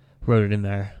wrote it in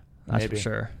there. That's for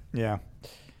sure. Yeah.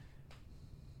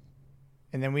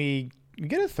 And then we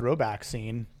get a throwback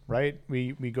scene, right?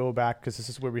 We go back because this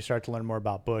is where we start to learn more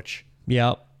about Butch.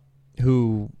 Yep.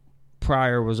 Who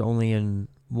prior was only in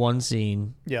one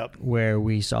scene. Yep. Where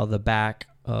we saw the back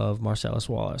of Marcellus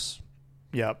Wallace.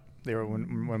 Yep. They were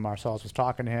when Marcellus was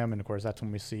talking to him, and of course that's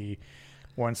when we see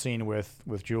one scene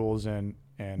with Jules and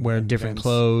wearing different Vince.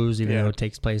 Clothes, even though it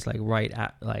takes place right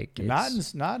at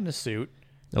it's not in a suit.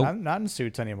 Nope. Not in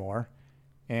suits anymore.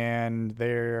 And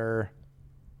they're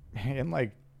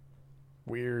in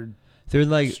weird they're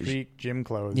in street gym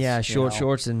clothes. Yeah,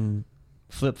 shorts and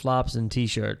flip flops and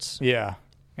t-shirts. Yeah.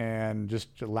 And just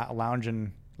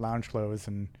lounge clothes,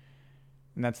 and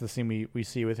that's the scene we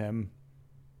see with him.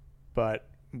 But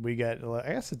we get,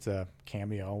 I guess it's a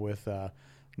cameo with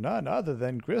none other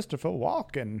than Christopher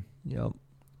Walken. Yep.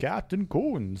 Captain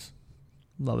Coons.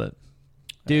 Love it.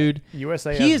 Dude,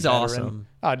 USA. He is veteran. Awesome.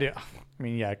 Oh, dude. I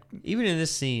mean, yeah. Even in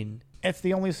this scene. It's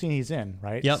the only scene he's in,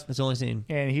 right? Yep, it's the only scene.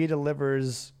 And he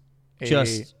delivers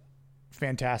a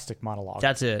fantastic monologue.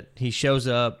 That's it. He shows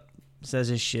up, Says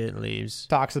his shit and leaves.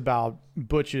 Talks about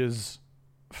Butch's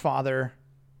father,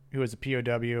 who was a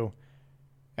POW,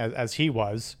 as he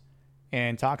was,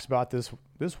 and talks about this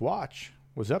watch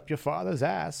was up your father's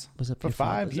ass for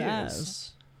 5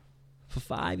 years. For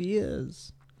 5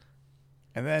 years.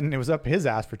 And then it was up his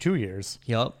ass for 2 years.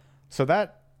 Yep. So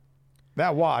that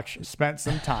watch spent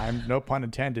some time, no pun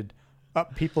intended,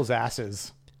 up people's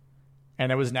asses.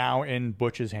 And it was now in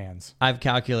Butch's hands. I've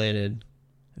calculated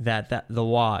that the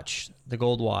watch, the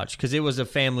gold watch, because it was a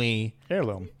family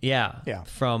heirloom. Yeah.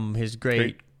 From his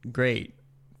great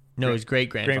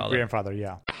grandfather. Grandfather,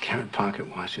 yeah. Carrot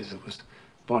pocket watches. It was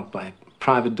bought by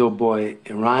private doughboy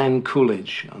Ryan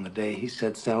Coolidge on the day he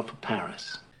set sail for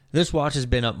Paris. This watch has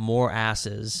been up more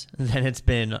asses than it's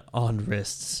been on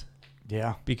wrists.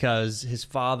 Yeah. Because his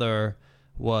father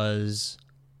was,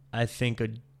 I think,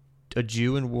 a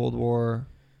Jew in World War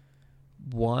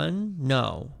I?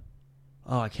 No.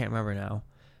 Oh, I can't remember now.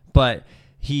 But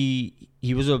he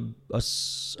was a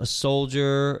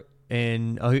soldier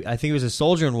in, I think he was a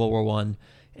soldier in World War I,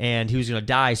 and he was going to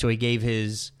die, so he gave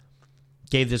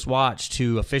this watch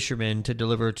to a fisherman to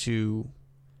deliver to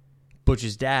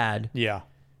Butch's dad. Yeah.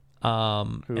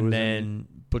 And then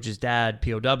Butch's dad,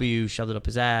 POW, shoved it up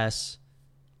his ass,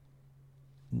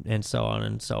 and so on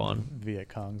and so on. Viet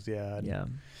Congs, yeah. Yeah.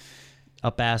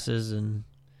 Up asses and...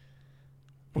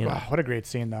 Wow, what a great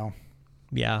scene, though.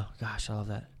 Yeah. Gosh, I love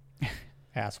that.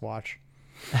 Ass watch.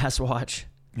 Ass watch.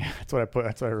 Yeah, that's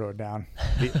what I wrote down.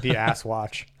 The ass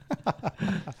watch.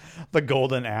 The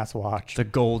golden ass watch. The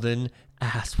golden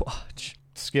ass watch.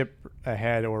 Skip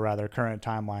ahead, or rather current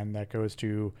timeline that goes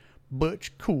to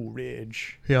Butch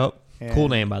Coolidge. Yep. And cool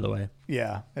name, by the way.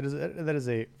 Yeah, that is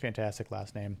a fantastic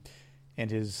last name. And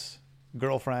his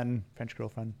girlfriend, French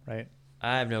girlfriend, right?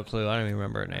 I have no clue. I don't even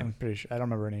remember her name. I'm pretty sure. I don't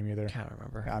remember her name either. Can't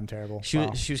remember. I'm terrible. She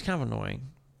was kind of annoying.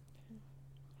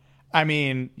 I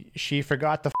mean, she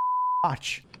forgot the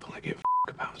watch. All I give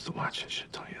a about was the watch. I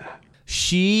should tell you that.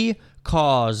 She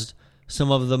caused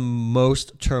some of the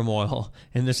most turmoil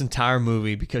in this entire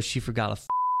movie because she forgot a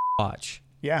watch.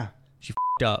 Yeah. She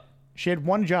up. She had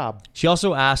one job. She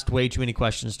also asked way too many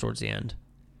questions towards the end.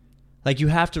 Like, you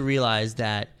have to realize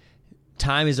that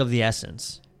time is of the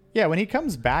essence. Yeah, when he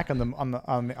comes back on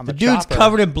the dude's chopper,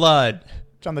 covered in blood.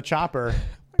 on the chopper.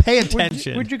 Pay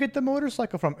attention. Where'd you get the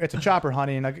motorcycle from? It's a chopper,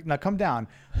 honey. Now come down.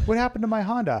 What happened to my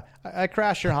Honda? I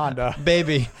crashed your Honda.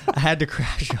 Baby, I had to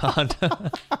crash your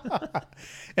Honda.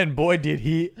 And boy, did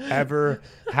he ever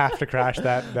have to crash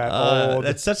that old.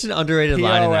 That's such an underrated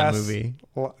line in that movie.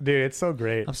 Well, dude, it's so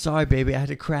great. I'm sorry, baby. I had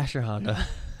to crash your Honda.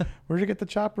 Where'd you get the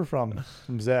chopper from?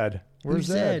 From Zed. Where's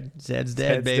Zed? Zed's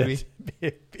dead, baby.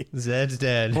 Zed's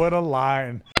dead. What a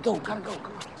line. Gotta go.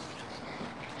 Come on.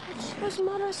 Whose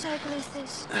motorcycle is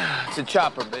this? It's a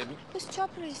chopper, baby. Whose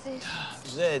chopper is this?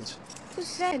 Zed's. Who's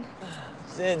Zed?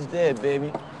 Zed's dead,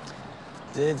 baby.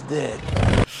 Zed's dead.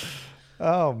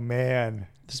 Oh, man.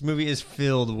 This movie is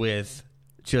filled with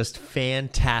just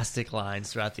fantastic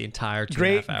lines throughout the entire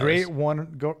 2.5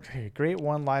 hours. Great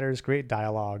one-liners, great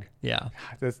dialogue. Yeah.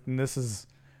 This is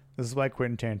why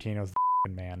Quentin Tarantino's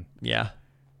the man. Yeah.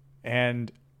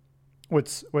 And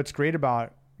what's great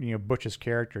about Butch's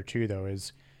character too, though,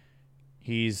 is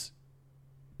he's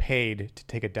paid to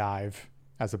take a dive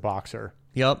as a boxer.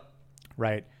 Yep.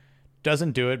 Right.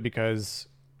 Doesn't do it because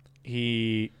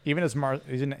he even as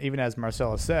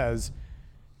Marcella says,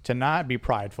 to not be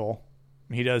prideful,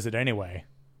 he does it anyway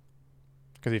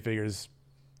because he figures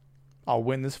I'll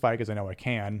win this fight because I know I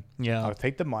can. Yeah. I'll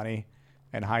take the money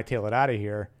and hightail it out of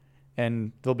here,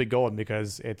 and they'll be golden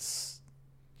because it's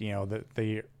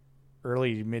the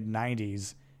early mid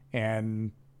 90s,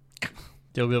 and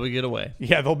they'll be able to get away.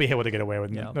 Yeah, they'll be able to get away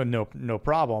with no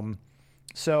problem.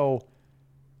 So,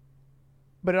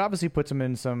 but it obviously puts them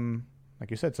in some,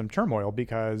 like you said, some turmoil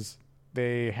because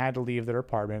they had to leave their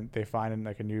apartment. They find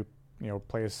like a new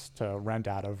place to rent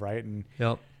out of, right? And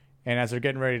and as they're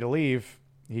getting ready to leave,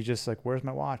 he's just like, "Where's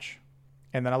my watch?"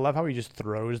 And then I love how he just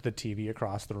throws the TV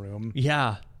across the room.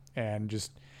 Yeah, and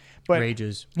just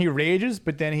rages. He rages,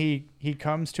 but then he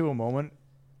comes to a moment,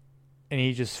 and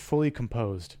he just fully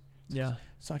composed. Yeah,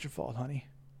 it's not your fault, honey.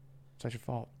 It's not your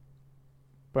fault.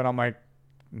 But I'm like,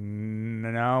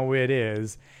 no, it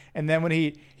is. And then when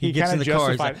he gets in the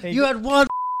car, like, you had one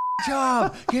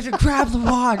job. You had to grab the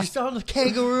watch. It's on the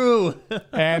kangaroo.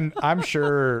 And I'm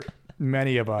sure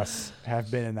many of us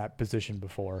have been in that position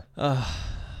before.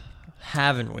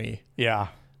 Haven't we? Yeah.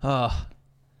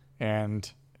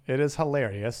 And it is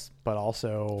hilarious, but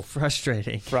also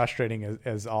frustrating. Frustrating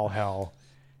as all hell.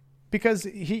 Because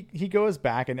he goes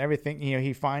back and everything,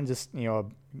 he finds this,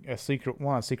 a secret,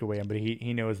 well, not a secret way in, but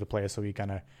he knows the place, so he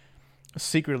kind of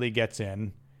secretly gets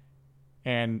in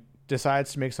and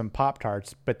decides to make some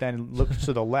Pop-Tarts, but then looks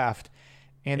to the left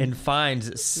and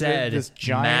finds said this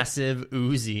giant, massive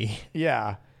Uzi.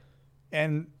 Yeah.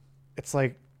 And it's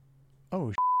like,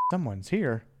 oh, someone's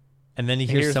here. And then he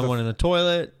hears someone in the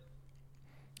toilet.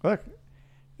 Look,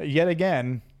 yet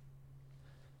again,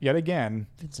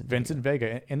 Vincent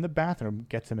Vega in the bathroom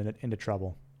gets him into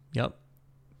trouble. Yep.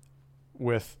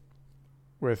 With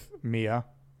Mia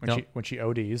when she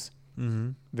ODs. Mm-hmm.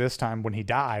 This time when he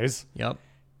dies. Yep.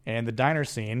 And the diner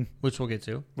scene, which we'll get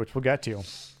to.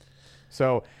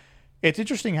 So, it's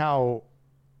interesting how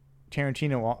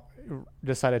Tarantino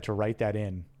decided to write that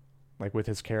in, like with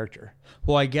his character.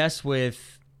 Well, I guess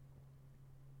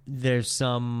there's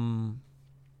some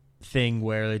thing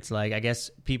where it's like, I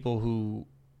guess people who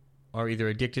are either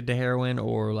addicted to heroin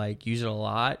or like use it a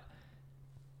lot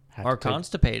are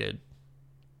constipated,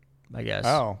 I guess.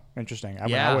 Oh, interesting. I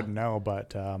mean, I wouldn't know,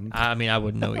 but I mean, I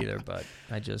wouldn't know either, but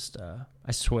I just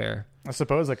I swear. I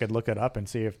suppose I could look it up and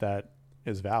see if that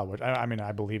is valid. Which I mean,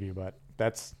 I believe you, but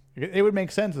it would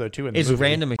make sense though too. In the movie.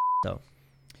 Random as though,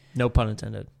 no pun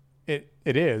intended. It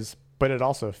is, but it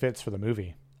also fits for the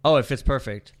movie. Oh, it fits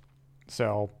perfect.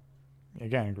 So,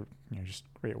 again, just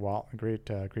great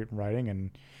writing,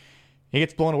 and he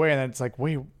gets blown away, and then it's like,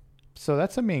 wait, so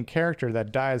that's the main character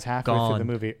that dies halfway through the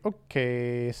movie.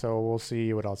 Okay, so we'll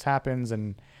see what else happens,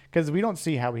 and because we don't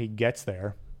see how he gets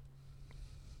there.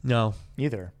 No,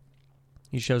 either.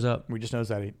 He shows up. We just knows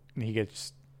that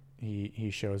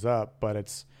he shows up, but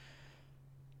it's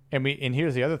and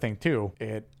here's the other thing too.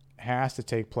 It has to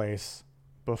take place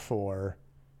before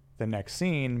the next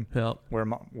scene,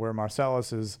 where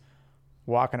Marcellus is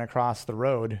walking across the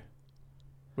road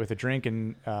with a drink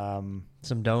and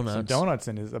some donuts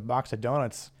in a box of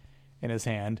donuts in his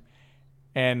hand.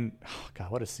 And oh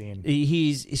God, what a scene!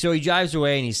 So he drives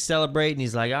away and he's celebrating.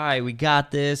 He's like, "All right, we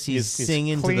got this." He's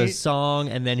singing to the song,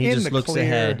 and then he just looks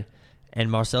ahead, and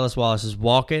Marcellus Wallace is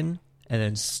walking, and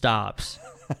then stops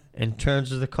and turns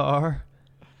to the car.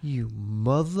 You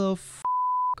motherfucker!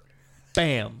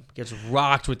 Bam! Gets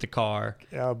rocked with the car.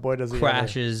 Yeah, boy, does he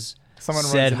crashes. Someone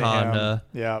said runs into Honda.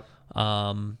 Him. Yeah.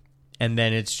 And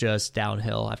then it's just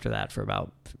downhill after that for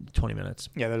about 20 minutes.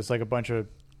 Yeah, there's like a bunch of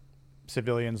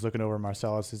civilians looking over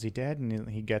Marcellus. Is he dead? And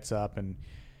he gets up, and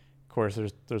of course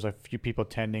there's a few people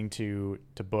tending to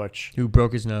Butch, who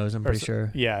broke his nose. I'm pretty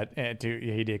sure. Yeah,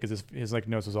 he did, because his like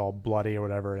nose was all bloody or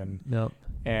whatever, and nope.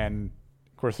 And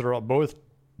of course they're all both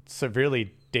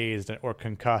severely dazed or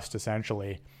concussed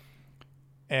essentially.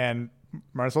 And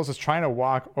Marcellus is trying to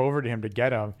walk over to him to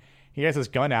get him. He has his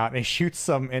gun out and he shoots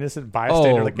some innocent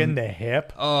bystander in the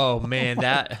hip. Oh man,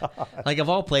 that like of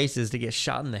all places to get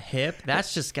shot in the hip,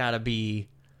 that's just got to be.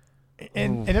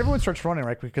 And everyone starts running,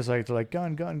 right? Because like they're like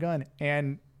gun,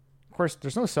 and of course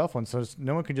there's no cell phone, so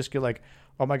no one can just get like,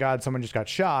 oh my God, someone just got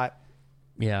shot.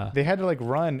 Yeah, they had to like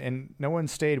run, and no one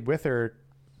stayed with her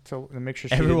to make sure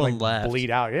she everyone didn't like,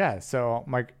 bleed out. Yeah, so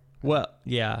I'm like, well,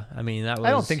 yeah, I mean that was.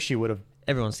 I don't think she would have.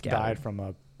 Everyone's died from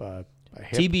a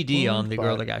hip TBD wound, on the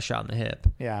girl that got shot in the hip.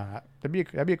 Yeah,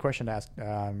 that'd be a question to ask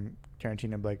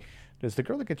Tarantino. Like, does the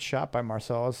girl that gets shot by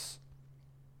Marcellus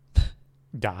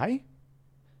die?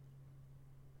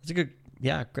 It's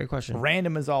great question.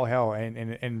 Random as all hell,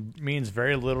 and means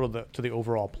very little to the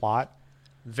overall plot.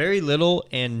 Very little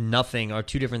and nothing are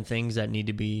two different things that need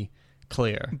to be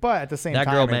clear. But at the same time,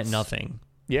 that girl meant nothing.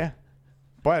 Yeah,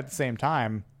 but at the same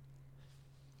time,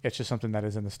 it's just something that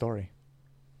is in the story.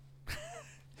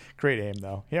 Great aim,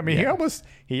 though. I mean,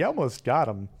 he almost got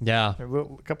him. Yeah, a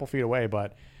couple feet away.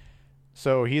 But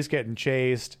so he's getting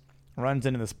chased, runs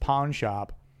into this pawn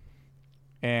shop,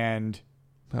 and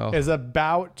is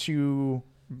about to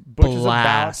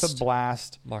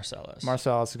blast Marcellus.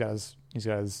 Marcellus he's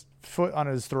got his foot on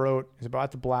his throat. He's about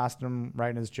to blast him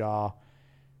right in his jaw,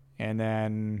 and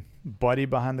then Buddy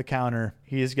behind the counter,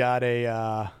 he's got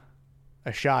a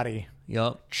shotty.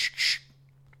 Yup.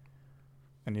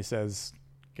 And he says,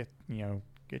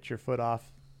 get your foot off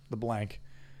the blank.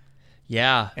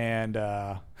 Yeah. And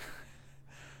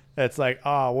it's like,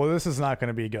 oh, well, this is not going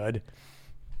to be good.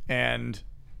 And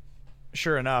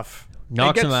sure enough,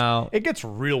 knocks him out. It gets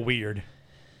real weird.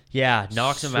 Yeah,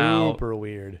 knocks him out. Super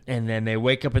weird. And then they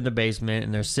wake up in the basement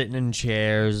and they're sitting in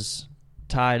chairs,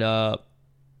 tied up.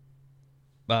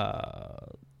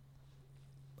 A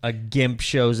gimp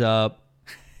shows up.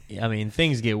 I mean,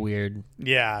 things get weird.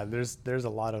 Yeah, there's a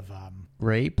lot of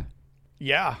rape.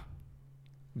 Yeah,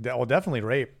 well, definitely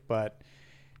rape. But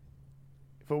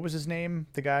what was his name?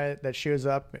 The guy that shows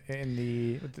up in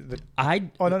the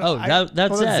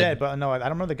that's Zed. But no, I don't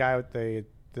remember the guy with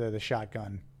the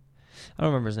shotgun. I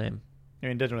don't remember his name. I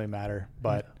mean, it doesn't really matter.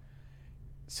 But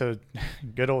so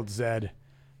good old Zed.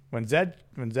 When Zed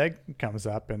comes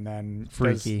up and then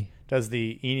Freaky. does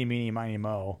the eeny, meeny, miny,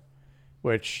 mo,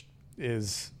 which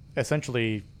is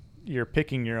essentially you're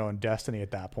picking your own destiny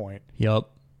at that point. Yep.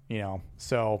 You know,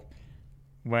 so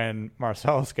when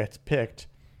Marcellus gets picked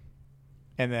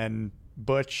and then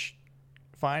Butch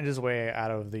finds his way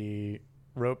out of the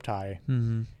rope tie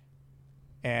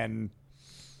and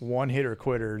one hitter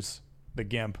quitters the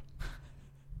Gimp.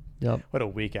 Yep. What a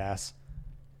weak ass.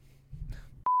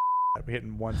 We hit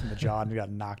him once in the jaw and he got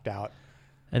knocked out.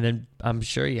 And then I'm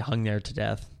sure he hung there to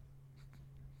death.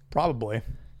 Probably.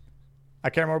 I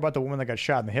care more about the woman that got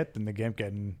shot in the hip than the Gimp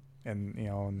getting and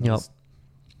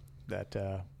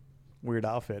that weird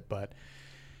outfit. But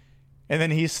and then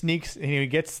he sneaks and he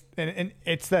gets and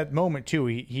it's that moment too.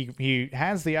 He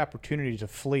has the opportunity to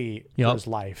flee for his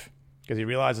life because he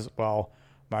realizes, well,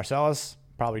 Marcellus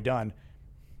probably done.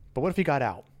 But what if he got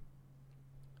out?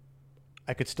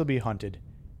 I could still be hunted.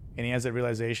 And he has that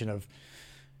realization of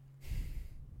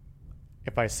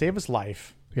if I save his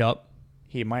life,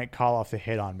 he might call off the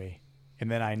hit on me.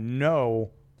 And then I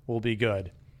know we'll be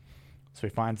good. So he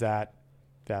finds that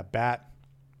bat.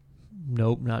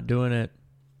 Nope, not doing it.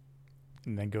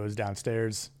 And then goes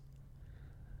downstairs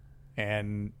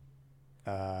and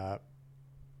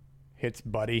hits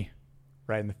Buddy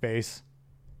right in the face.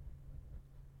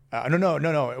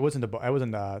 No. It wasn't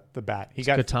the bat. He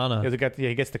got katana.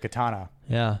 He gets the katana.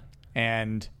 Yeah.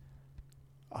 And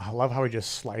I love how he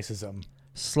just slices him.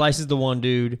 Slices the one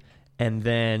dude, and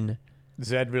then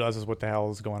Zed realizes what the hell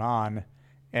is going on.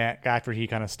 And after he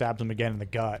kind of stabs him again in the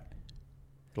gut,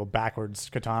 little backwards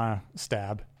katana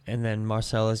stab. And then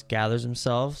Marcellus gathers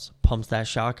himself, pumps that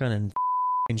shotgun,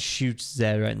 and shoots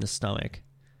Zed right in the stomach.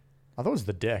 I thought it was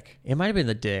the dick. It might have been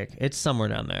the dick. It's somewhere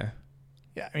down there.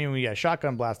 Yeah, I mean, a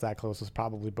shotgun blast that close was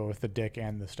probably both the dick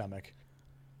and the stomach.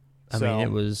 I mean,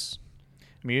 it was...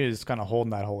 I mean, he was kind of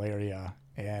holding that whole area.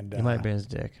 And it might have been his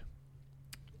dick.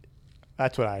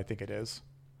 That's what I think it is.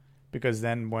 Because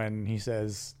then when he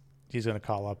says he's going to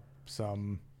call up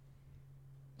some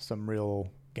real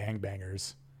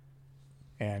gangbangers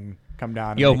and come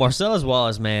down... Yo, Marcellus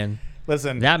Wallace, man.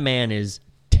 Listen. That man is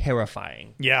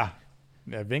terrifying. Yeah.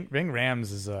 Ving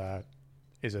Rhames is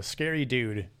a scary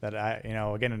dude that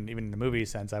again, even in the movie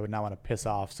sense, I would not want to piss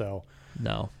off. So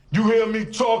no. You hear me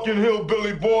talking,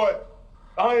 hillbilly boy?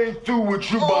 I ain't through with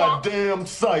you by damn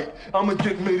sight. I'm gonna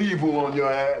get medieval on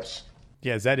your ass.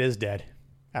 Yeah, Zed is dead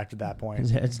after that point.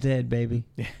 Zed's dead, baby.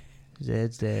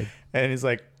 Zed's dead. And he's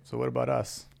like, so what about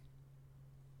us?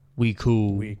 We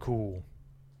cool. We cool.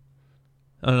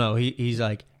 Oh no, he's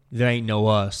like, there ain't no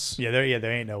us. Yeah,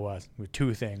 there ain't no us. We're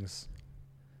two things.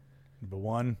 Number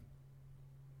one,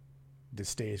 this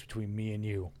stays between me and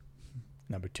you.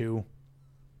 Number two,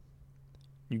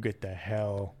 you get the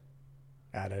hell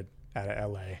out of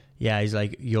LA. Yeah, he's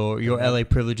like, your LA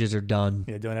privileges are done.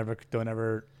 Yeah, don't ever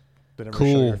cool, show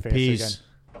your face peace.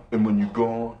 Again. And when you're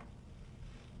gone,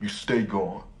 you stay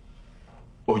gone,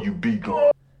 or you be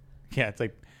gone. Yeah, it's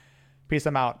like, peace.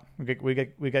 I'm out. We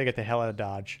gotta get the hell out of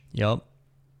Dodge. Yep.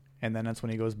 And then that's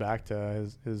when he goes back to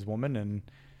his woman and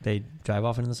they drive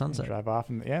off into the sunset.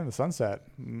 In the sunset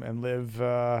and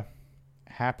live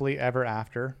happily ever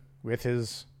after with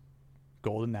his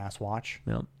golden ass watch.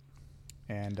 Yep.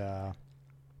 And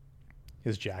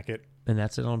his jacket. And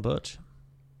that's it on Butch.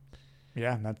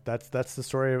 Yeah, that's the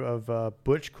story of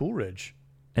Butch Coolidge.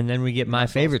 And then we get my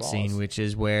favorite scene, which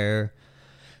is where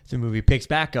the movie picks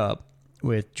back up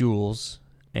with Jules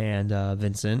and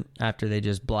Vincent after they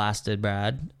just blasted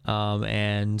Brad,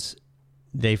 and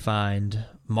they find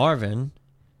Marvin,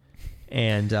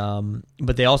 and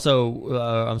but they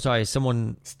also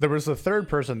someone there was a third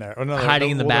person there. Oh, no,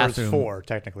 hiding in the bathroom. There was four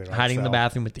technically, right? Hiding in the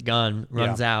bathroom with the gun,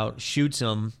 runs out, shoots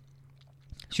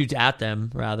at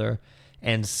them rather,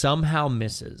 and somehow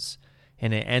misses,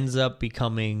 and it ends up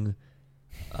becoming.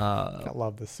 I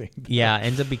love this scene. Yeah,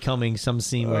 ends up becoming some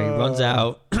scene where he runs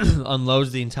out,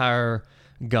 unloads the entire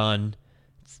gun.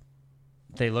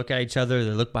 They look at each other.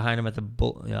 They look behind him at the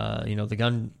the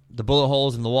gun, the bullet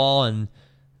holes in the wall, and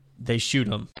they shoot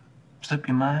him. Slip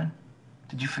your mind?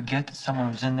 Did you forget that someone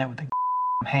was in there with a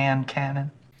hand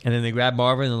cannon? And then they grab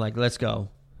Marvin and they're like, "Let's go."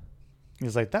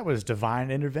 He's like, "That was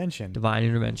divine intervention." Divine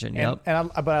intervention. Yep.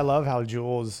 But I love how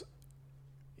Jules,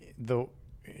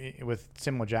 with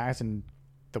Samuel Jackson,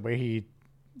 the way he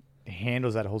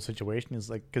handles that whole situation is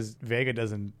like, because Vega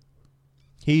doesn't.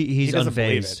 He's doesn't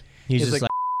believe unfazed. it. He's just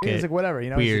like he's like whatever,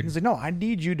 Weird. He's like, no, I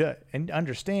need you to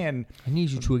understand. I need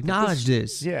you to acknowledge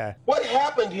this. Yeah. What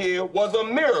happened here was a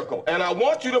miracle, and I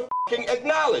want you to fucking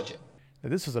acknowledge it.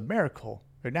 This was a miracle.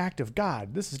 an act of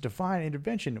God. This is divine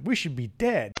intervention. We should be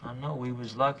dead. I know we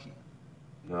was lucky.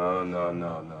 No.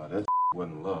 That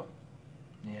wasn't love.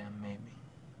 Yeah, maybe.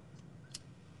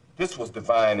 This was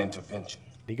divine intervention.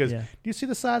 He goes, do you see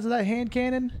the size of that hand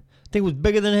cannon? I think it was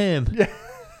bigger than him. Yeah.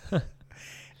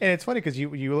 And it's funny because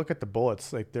you look at the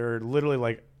bullets, like they're literally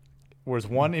like, there's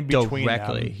one in between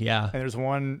directly, them, yeah.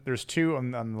 And there's two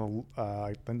on the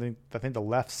I think the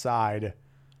left side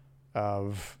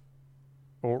of,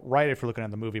 or right if you're looking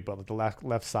at the movie, but like the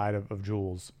left side of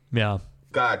Jules. Yeah.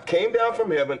 God came down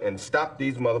from heaven and stopped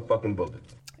these motherfucking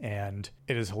bullets. And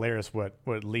it is hilarious what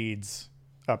leads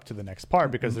up to the next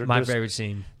part because they're my favorite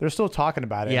scene. They're still talking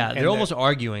about it. Yeah, they're almost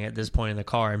arguing at this point in the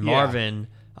car, and Marvin,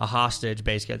 a hostage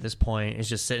basically at this point, is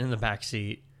just sitting in the back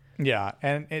seat. Yeah,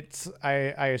 and it's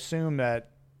I assume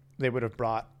that they would have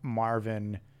brought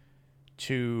Marvin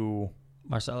to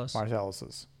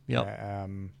Marcellus's. Yep.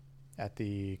 At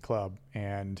the club,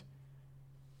 and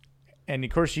of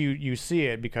course you see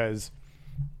it because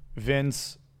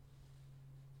Vince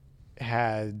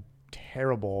had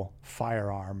terrible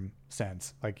firearm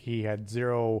sense. Like he had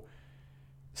zero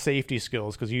safety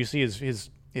skills because you see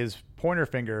his pointer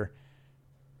finger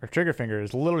or trigger finger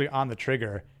is literally on the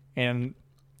trigger, and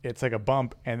it's like a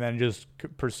bump, and then just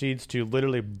proceeds to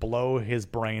literally blow his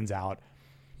brains out.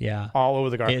 Yeah, all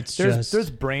over the car. There's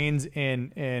brains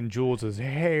in Jules's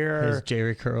hair, his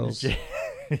Jerry curls.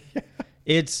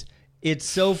 It's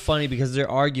so funny because they're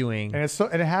arguing, and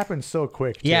it happens so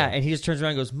quick. Too. Yeah, and he just turns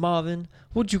around and goes, "Marvin,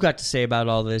 what you got to say about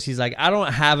all this?" He's like, "I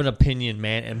don't have an opinion,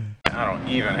 man." And I don't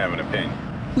even have an opinion.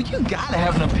 Well, you gotta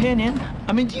have an opinion.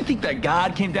 I mean, do you think that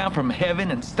God came down from heaven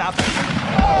and stopped?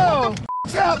 Oh,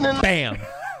 what's happening? Bam.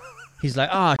 He's like,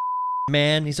 "Ah, oh,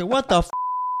 man." He's like, "What the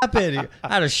happened?"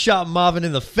 I'd have shot Marvin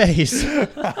in the face.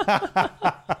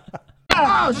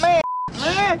 Oh, man.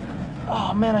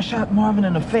 Oh, man, I shot Marvin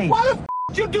in the face. Why the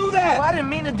did you do that? Well, I didn't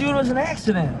mean to do it. It was an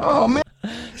accident. Oh, man.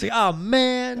 It's like, oh,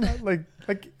 man. Like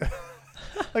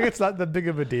it's not that big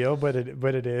of a deal, but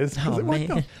it is. Oh,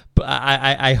 man. But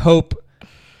I hope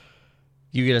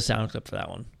you get a sound clip for that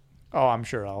one. Oh, I'm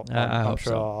sure I'll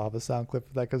have a sound clip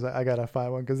for that because I gotta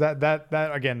find one because that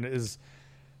again is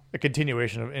a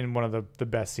continuation of in one of the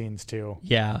best scenes too.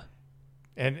 Yeah,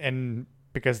 and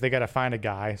because they gotta find a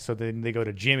guy, so then they go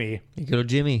to Jimmy. Good old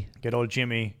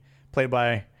Jimmy, played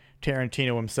by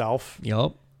Tarantino himself.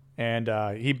 Yep.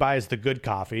 And he buys the good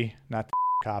coffee, not the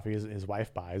coffee his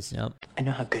wife buys. Yep. I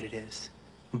know how good it is.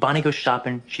 When Bonnie goes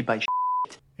shopping, she buys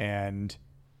and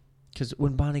because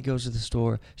when Bonnie goes to the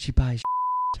store, she buys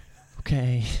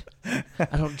okay.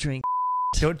 I don't drink.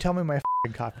 Don't tell me my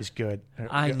coffee's good.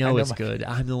 I know it's good.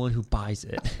 I'm the one who buys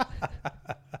it.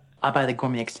 I buy the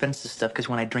gourmet expensive stuff because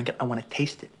when I drink it, I want to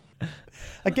taste it.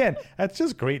 Again, that's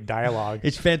just great dialogue.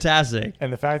 It's fantastic.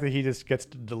 And the fact that he just gets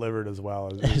delivered as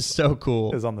well is so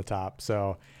cool. Is on the top.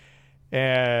 So,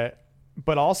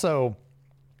 but also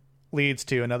leads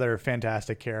to another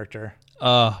fantastic character.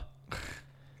 The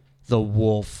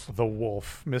Wolf. The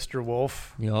Wolf. Mr.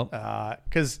 Wolf. Yep.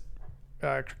 Because,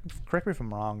 correct me if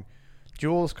I'm wrong,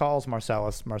 Jules calls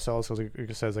Marcellus. Marcellus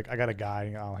says, like, I got a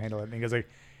guy, I'll handle it. And he goes,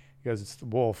 it's the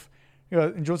Wolf.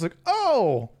 And Jules is like,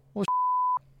 oh, well,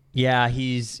 yeah,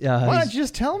 he's... why don't you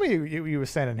just tell me you were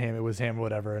sending him? It was him,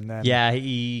 whatever. And then... Yeah,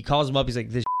 he calls him up. He's like,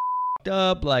 this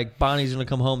up. Like, Bonnie's going to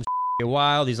come home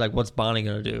wild. He's like, what's Bonnie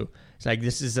going to do? It's like,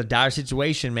 this is a dire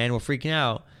situation, man. We're freaking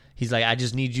out. He's like, I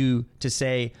just need you to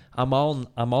say, I'm on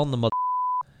the mother.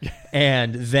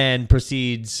 And then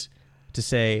proceeds to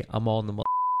say, I'm on the mother.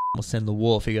 We'll send the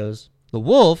wolf. He goes, the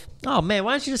wolf? Oh, man,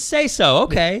 why don't you just say so?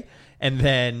 Okay. And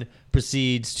then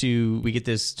proceeds to, we get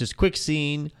this just quick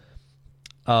scene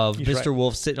of Mr.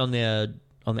 Wolf sitting on the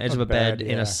edge of a bed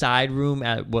in a side room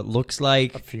at what looks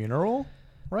like a funeral,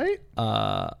 right?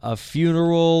 A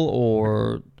funeral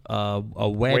or a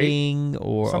wedding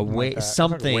or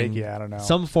something. Wake, yeah, I don't know.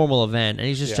 Some formal event, and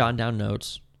he's just jotting down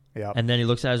notes. Yeah. And then he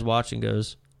looks at his watch and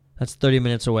goes, "That's 30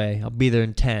 minutes away. I'll be there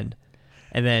in 10."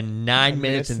 And then 9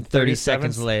 minutes and 30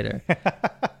 seconds later,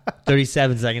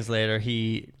 37 seconds later,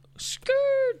 he skirt.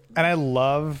 And I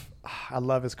love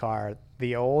his car,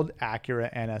 the old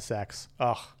Acura NSX.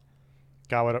 Oh,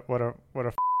 God, what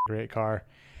a great car.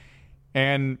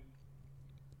 And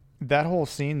that whole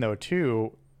scene though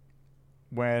too,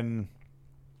 when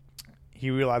he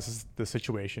realizes the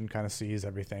situation, kind of sees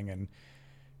everything, and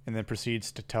then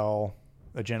proceeds to tell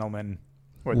the gentleman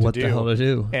what to do. The hell to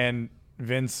do. And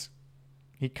Vince,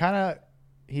 he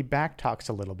back talks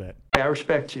a little bit. I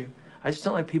respect you. I just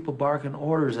don't like people barking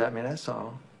orders at me, that's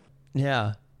all.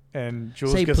 Yeah. And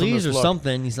Jules say gives please him or this look.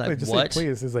 something. He's like, just what? Say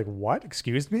please. He's like, what?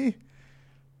 Excuse me?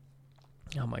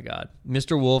 Oh my God.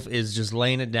 Mr. Wolf is just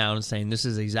laying it down and saying, this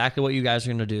is exactly what you guys are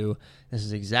going to do. This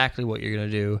is exactly what you're going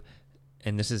to do.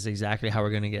 And this is exactly how we're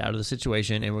going to get out of the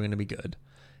situation, and we're going to be good.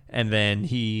 And then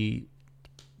he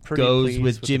goes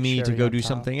with Jimmy to go do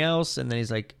something else. And then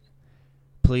he's like,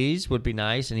 please, would be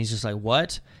nice. And he's just like,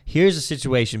 what? Here's the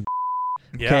situation.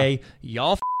 Yeah. Okay,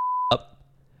 y'all up.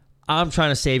 I'm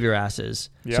trying to save your asses.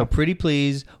 Yeah. So pretty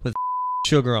please with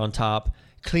sugar on top,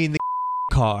 clean the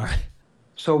car.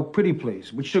 So pretty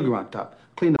please, with sugar on top,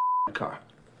 clean the car.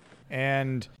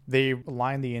 And they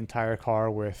line the entire car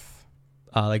with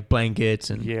like blankets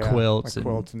and quilts, like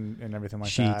quilts and everything like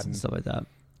sheets that, and stuff like that.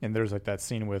 And there's like that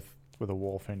scene with a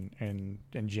Wolf and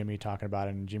Jimmy talking about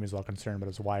it, and Jimmy's all concerned about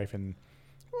his wife, and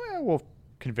Wolf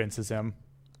convinces him.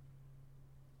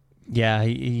 Yeah,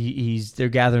 they're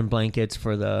gathering blankets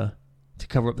to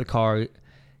cover up the car.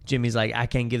 Jimmy's like, I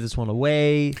can't give this one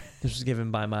away. This was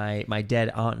given by my dead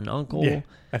aunt and uncle. Yeah,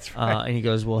 that's right. And he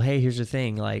goes, well, hey, here's the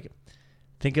thing. Like,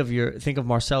 think of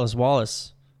Marcellus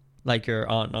Wallace, like your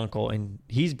aunt and uncle, and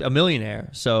he's a millionaire.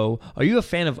 So, are you a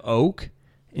fan of Oak?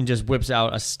 And just whips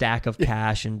out a stack of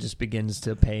cash and just begins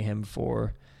to pay him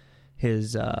for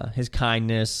his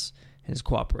kindness, his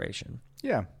cooperation.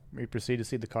 Yeah, we proceed to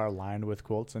see the car lined with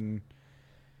quilts and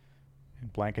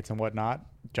blankets and whatnot.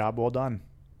 Job well done.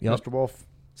 Yep. Mr. Wolf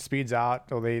speeds out.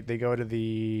 Oh, they go to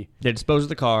the... They dispose of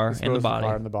the car and the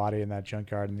body. The body in that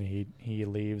junkyard, and he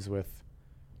leaves with...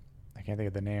 I can't think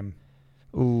of the name.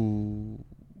 Ooh,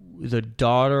 the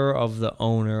daughter of the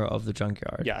owner of the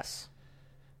junkyard. Yes.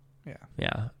 Yeah.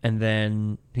 Yeah. And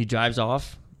then he drives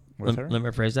off. With her? Let me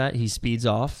rephrase that. He speeds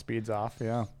off.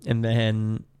 Yeah. And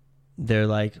then they're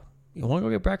like, you want to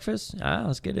go get breakfast?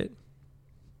 Let's get it.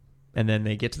 And then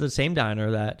they get to the same diner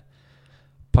that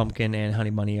Pumpkin and Honey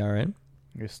Bunny are in.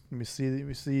 We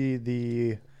see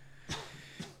the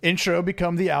intro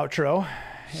become the outro,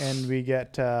 and we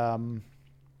get the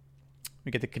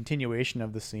continuation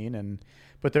of the scene,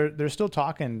 but they're still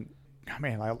talking. Oh,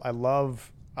 man, I love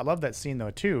that scene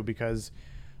though too, because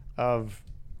of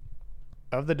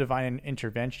the divine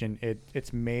intervention.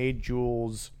 It's made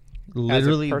Jules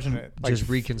literally as a person, like, just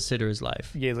reconsider his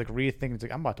life. Yeah, he's like rethinking. It's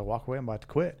like, I'm about to walk away. I'm about to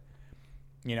quit.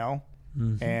 You know,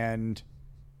 and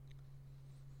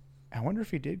I wonder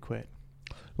if he did quit.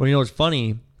 Well, you know what's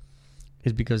funny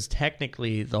is because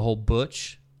technically the whole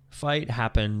Butch fight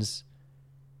happens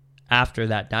after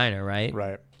that diner, right?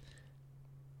 Right.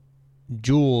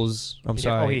 Jules,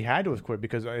 sorry. Oh, he had to have quit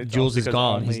because Jules is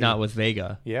gone. He's not with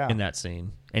Vega in that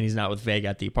scene. And he's not with Vega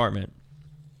at the apartment.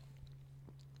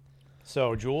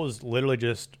 So Jules literally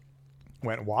just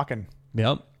went walking.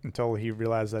 Yep. Until he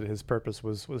realized that his purpose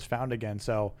was found again.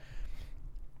 So,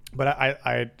 but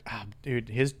I dude,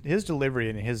 his delivery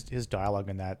and his dialogue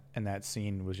in that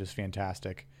scene was just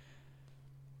fantastic.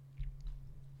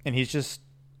 And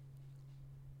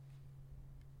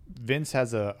Vince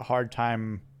has a hard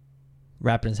time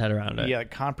wrapping his head around it. Yeah,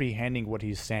 comprehending what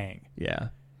he's saying. Yeah.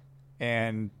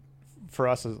 And for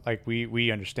us, like, we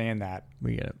understand that.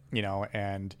 We get it. You know,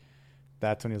 and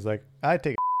that's when he's like, I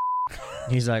take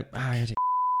He's like, I take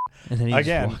and then he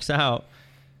just walks out.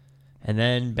 And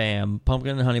then, bam,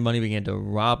 Pumpkin and Honey Bunny begin to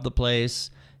rob the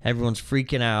place. Everyone's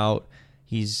freaking out.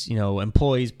 He's,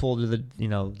 employees pulled to the,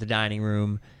 the dining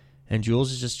room. And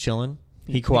Jules is just chilling.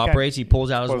 He cooperates. He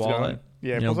pulls out his wallet.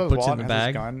 Yeah, he pulls out his puts wallet, it in the bag.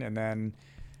 His gun,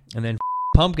 and then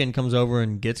Pumpkin comes over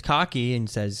and gets cocky and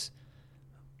says,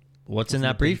 what's in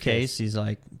that briefcase? He's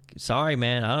like, sorry,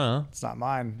 man, I don't know. It's not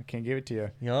mine. I can't give it to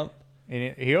you. Yep.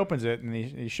 And he opens it, and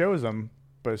he shows him.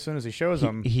 But as soon as he shows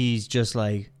him, he's just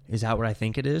like, is that what I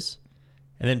think it is?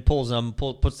 And then puts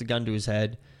the gun to his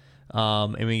head.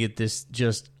 And we get this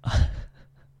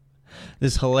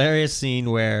this hilarious scene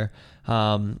where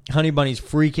Honey Bunny's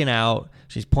freaking out.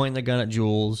 She's pointing the gun at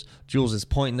Jules. Jules is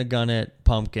pointing the gun at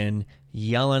Pumpkin,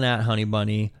 yelling at Honey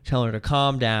Bunny, telling her to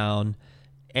calm down.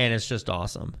 And it's just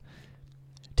awesome.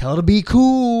 Tell her to be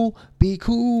cool. Be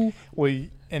cool. Well,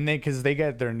 and because they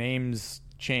get their names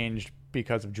changed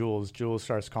because of Jules. Jules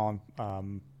starts calling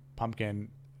Pumpkin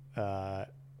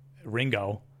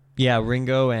Ringo. Yeah,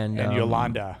 Ringo and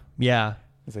Yolanda. Yeah.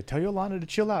 He's like, tell Yolanda to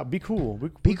chill out. Be cool.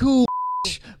 Be cool.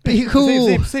 Be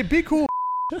cool. Say be cool.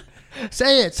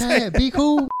 Say it. Be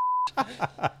cool.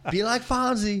 Be like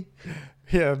Fonzie.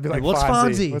 Yeah, be like what's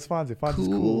Fonzie? Fonzie? What's Fonzie? Fonzie's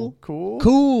cool.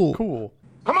 Cool.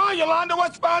 Come on, Yolanda,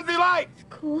 what's Fonzie like?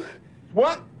 Cool.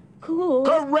 What? Cool.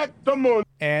 Correct the moon.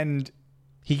 And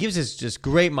he gives this just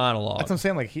great monologue. That's what I'm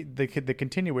saying. Like the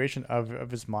continuation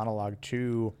of his monologue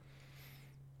to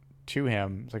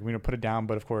him. It's like, we're gonna put it down,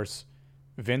 but of course,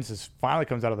 Vince finally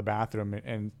comes out of the bathroom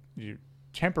and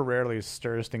temporarily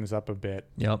stirs things up a bit.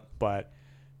 Yep. But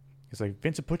He's like,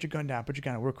 Vincent, put your gun down. Put your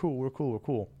gun down. We're cool. We're cool. We're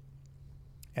cool.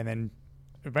 And then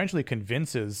eventually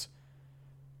convinces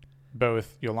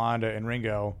both Yolanda and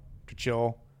Ringo to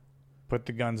chill, put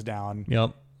the guns down.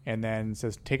 Yep. And then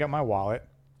says, take out my wallet.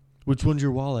 Which one's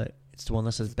your wallet? It's the one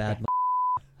that says bad.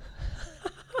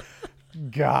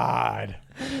 God.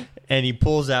 And he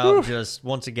pulls out just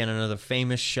once again another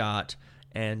famous shot,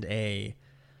 and a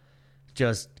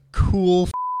just cool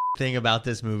thing about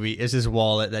this movie is his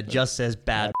wallet that just says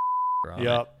bad on it.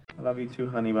 I love you too,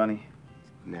 honey bunny.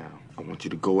 Now, I want you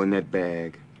to go in that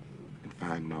bag and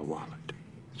find my wallet.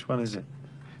 Which one is it?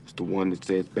 It's the one that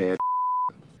says bad.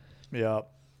 Yep.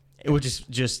 It was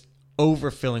just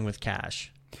overfilling with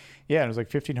cash. Yeah, and it was like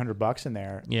 $1,500 in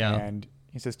there. Yeah. And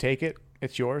he says, take it.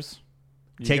 It's yours.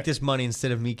 Take this money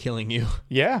instead of me killing you.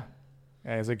 Yeah.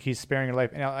 And it's like he's sparing your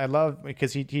life. And I love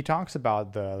because he talks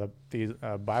about the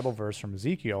Bible verse from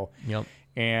Ezekiel. Yep.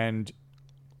 And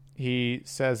he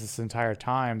says this entire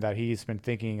time that he's been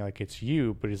thinking like it's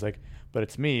you, but he's like, but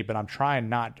it's me, but I'm trying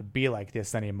not to be like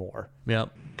this anymore.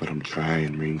 Yep. But I'm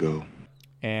trying, Ringo.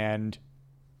 And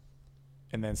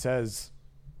then says,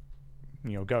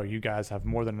 go. You guys have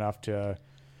more than enough to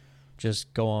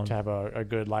just go on to have a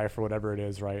good life or whatever it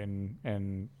is, right?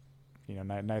 And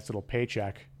nice little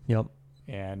paycheck. Yep.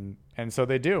 And so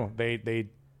they do. They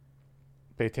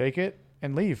take it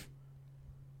and leave.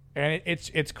 And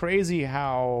it's crazy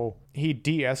how he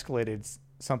de-escalated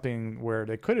something where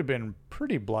they could have been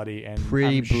pretty bloody and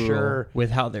pretty brutal sure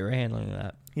with how they were handling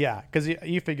that. Yeah, because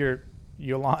you figure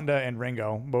Yolanda and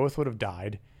Ringo both would have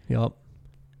died. Yep.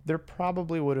 There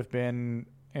probably would have been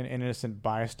an innocent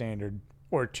bystander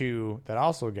or two that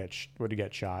also would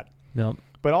get shot. Yep.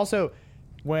 But also,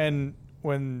 when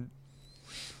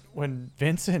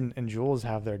Vincent and Jules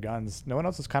have their guns, no one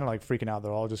else is kind of like freaking out.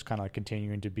 They're all just kind of like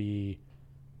continuing to be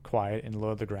quiet and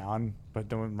low to the ground. But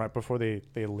then right before they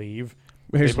leave,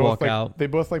 they just walk out. They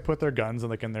both like put their guns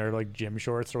in their like gym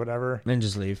shorts or whatever, and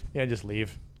just leave. Yeah, just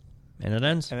leave. And it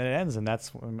ends. And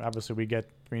that's when obviously we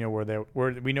know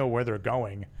where they're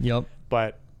going. Yep.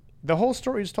 But the whole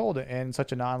story is told in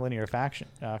such a non-linear fashion,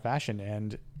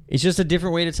 and it's just a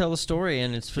different way to tell the story,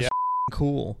 and it's just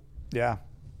cool. Yeah,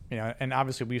 and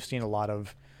obviously we've seen a lot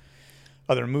of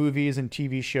other movies and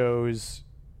TV shows,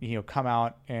 come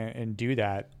out and do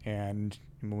that, and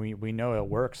we know it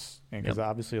works, and because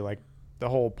obviously, like, the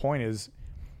whole point is,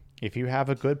 if you have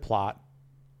a good plot,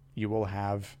 you will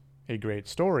have a great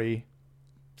story.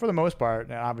 For the most part,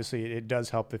 and obviously it does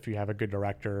help if you have a good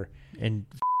director and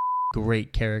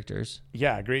great characters.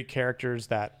 Yeah, great characters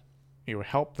that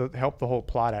help the whole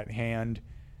plot at hand,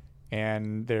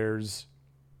 and there's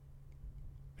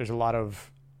a lot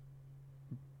of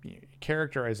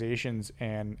characterizations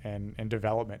and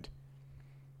development,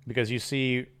 because you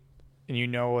see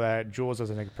and that Jules is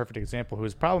a perfect example, who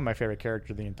is probably my favorite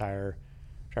character of the entire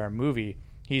movie.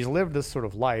 He's lived this sort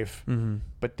of life,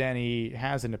 but then he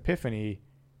has an epiphany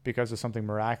because of something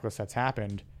miraculous that's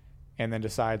happened, and then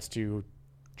decides to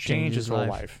change his whole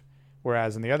life.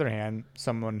 Whereas on the other hand,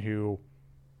 someone who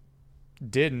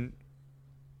didn't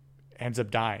ends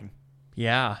up dying.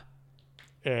 Yeah.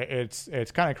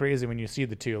 It's kind of crazy when you see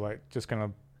the two, like, just kind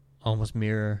of almost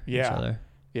mirror each other.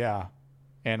 Yeah.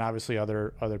 And obviously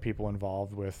other people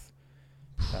involved with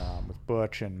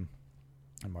Butch and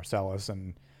Marcellus,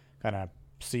 and kind of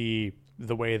see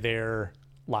the way their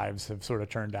lives have sort of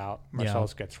turned out.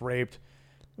 Marcellus gets raped.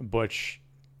 Butch,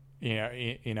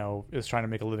 is trying to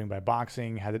make a living by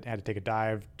boxing. Had to take a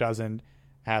dive. Doesn't.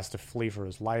 Has to flee for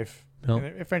his life. Nope.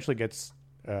 And eventually gets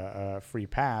a free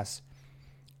pass.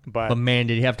 But man,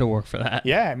 did he have to work for that?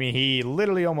 Yeah, I mean, he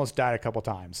literally almost died a couple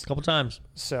times.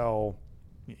 So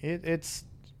it's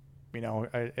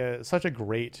such a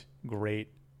great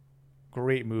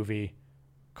movie,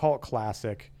 cult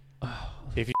classic.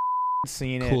 If you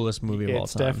seen it, coolest movie of all time.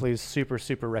 It's definitely super,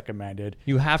 super recommended.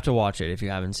 You have to watch it if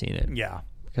you haven't seen it. Yeah.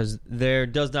 Because there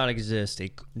does not exist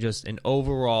just an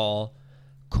overall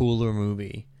cooler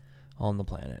movie on the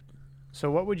planet.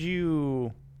 So what would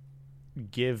you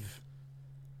give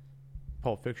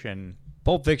Pulp Fiction?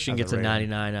 Pulp Fiction gets a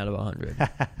 99 out of 100.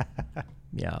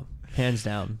 Yeah, hands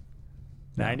down.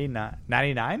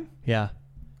 99? Yeah.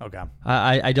 Okay.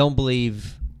 I don't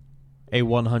believe a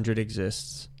 100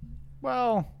 exists.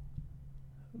 Well,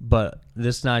 but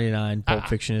this 99 Pulp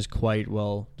Fiction is quite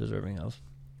well deserving of.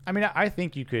 I mean, I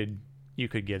think you could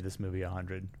give this movie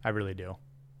 100. I really do.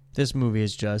 This movie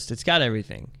is it's got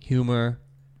everything. Humor.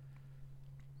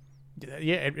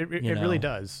 Yeah, it really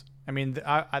does. I mean,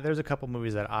 there's a couple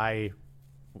movies that I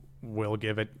will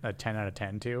give it a 10 out of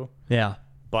 10 to. Yeah.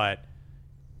 But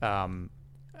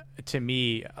to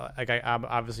me, I'm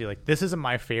obviously like, this isn't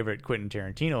my favorite Quentin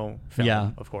Tarantino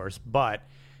film, of course, but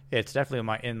it's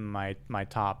definitely in my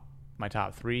top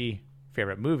 3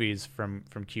 favorite movies from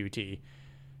QT,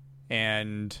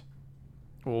 and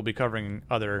we'll be covering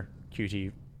other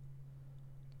QT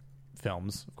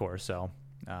films, of course. So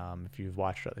if you've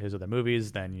watched his other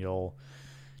movies, then you'll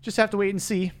just have to wait and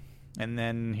see, and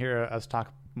then hear us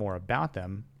talk more about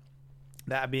them.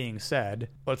 That being said,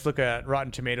 let's look at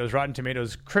Rotten Tomatoes. Rotten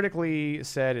Tomatoes critically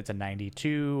said it's a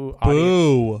 92.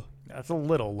 Boo. That's a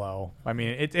little low. I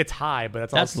mean, it's high,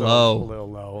 but that's also low. a little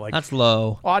low. Like, that's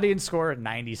low. Audience score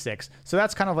 96. So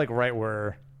that's kind of like right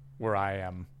where I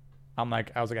am.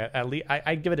 I was like, at least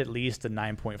I'd give it at least a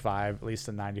 9.5, at least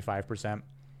a 95%.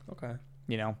 Okay.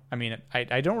 You know, I mean,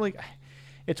 I don't really.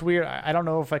 It's weird. I don't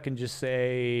know if I can just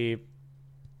say.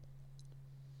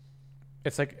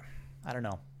 It's like, I don't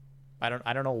know. I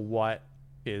don't know what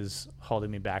is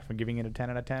holding me back from giving it a 10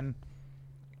 out of 10,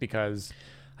 because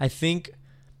I think.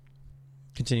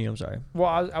 Continue. I'm sorry. Well,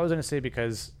 I was going to say,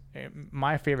 because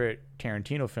my favorite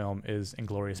Tarantino film is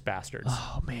Inglourious Bastards.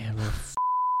 Oh man, what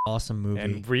awesome movie!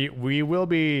 And we will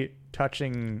be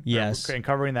touching and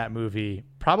covering that movie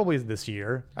probably this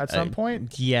year at some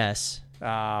point. Yes.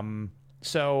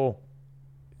 So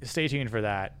stay tuned for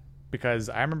that, because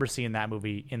I remember seeing that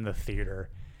movie in the theater,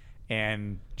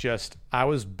 and I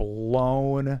was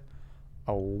blown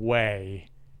away,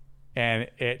 and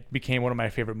it became one of my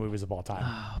favorite movies of all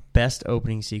time. Best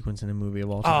opening sequence in a movie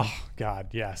of all time. Oh God,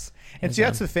 yes. And see,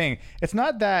 that's the thing. It's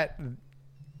not that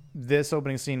this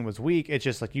opening scene was weak. It's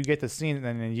just like, you get the scene, and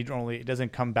then it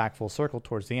doesn't come back full circle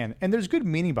towards the end. And there's good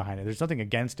meaning behind it. There's nothing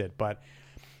against it, but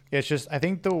it's just, I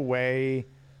think the way,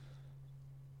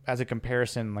 as a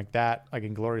comparison like that, like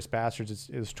Inglourious Bastards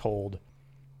is told,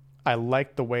 I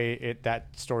like the way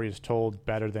that story is told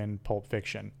better than Pulp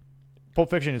Fiction. Pulp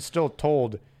Fiction is still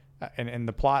told, and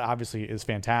the plot obviously is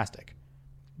fantastic,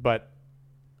 but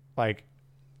well,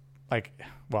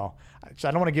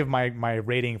 I don't want to give my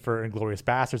rating for Inglourious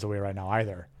Bastards away right now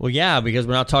either. Well, yeah, because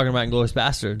we're not talking about Inglourious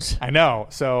Bastards. I know.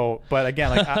 So, but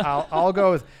again, like I'll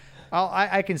go with,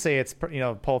 I can say it's,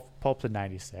 Pulp's a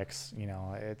 96. You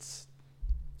know, it's,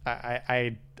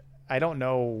 I don't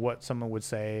know what someone would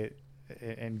say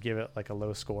and give it like a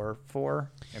low score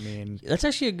for. I mean, that's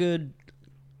actually a good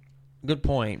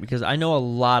point, because I know a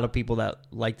lot of people that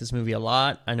like this movie a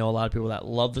lot. I know a lot of people that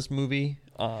love this movie.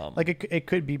 Like it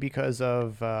could be because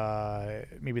of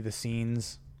maybe the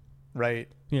scenes, right?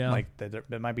 Yeah. Like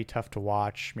that might be tough to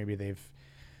watch. Maybe they've,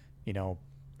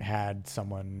 had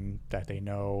someone that they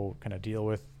know kind of deal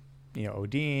with,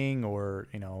 ODing or,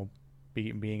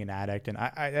 being an addict, and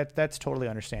that's totally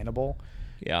understandable.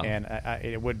 Yeah. And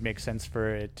it would make sense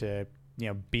for it to,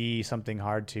 be something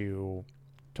hard to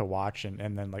watch,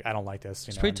 and then like, I don't like this.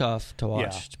 It's pretty tough to watch.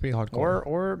 Yeah. It's pretty hardcore.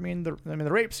 Or I mean the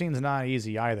rape scene's not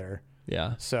easy either.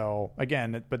 Yeah. So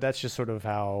again, but that's just sort of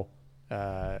how,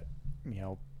 Quentin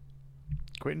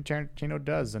Tarantino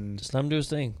does, and just let him do his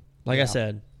thing. Like I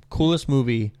said, coolest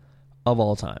movie of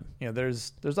all time.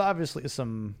 There's obviously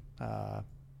some. I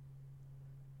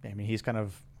mean, he's kind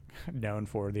of known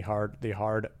for the hard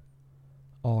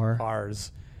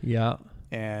R's. Yeah.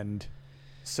 And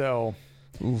so.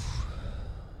 Oof.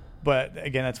 But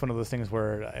again, that's one of those things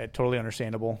where totally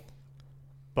understandable.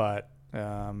 But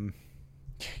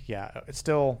yeah, it's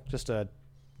still just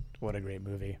what a great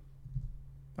movie.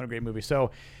 What a great movie. So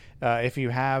if you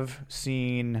have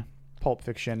seen Pulp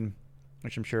Fiction,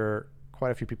 which I'm sure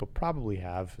quite a few people probably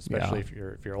have, especially if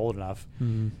you're old enough.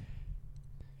 Mm-hmm.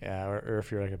 Yeah, or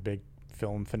if you're like a big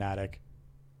film fanatic,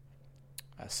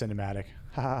 cinematic.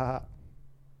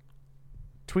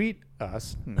 Tweet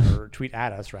us, or tweet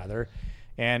at us rather,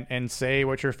 and say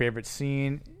what your favorite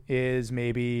scene is.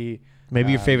 Maybe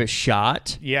your favorite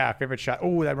shot. Yeah, favorite shot.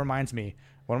 Oh, that reminds me.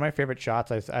 One of my favorite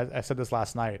shots. I said this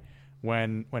last night,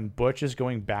 when Butch is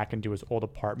going back into his old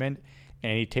apartment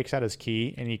and he takes out his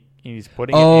key and he's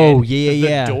putting it in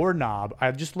the doorknob.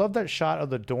 I just love that shot of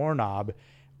the doorknob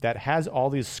that has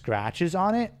all these scratches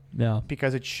on it. Yeah,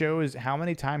 because it shows how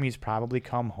many times he's probably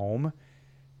come home.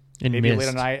 And maybe missed, late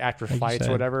at night after like fights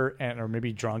or whatever, or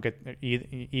maybe drunk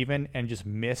even, and just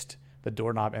missed the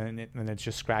doorknob, and it's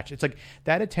just scratched. It's like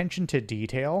that attention to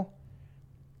detail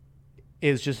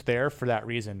is just there for that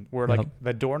reason. Where like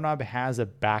the doorknob has a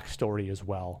backstory as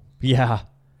well. Yeah,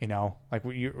 like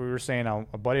we were saying,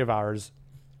 a buddy of ours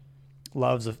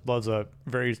loves a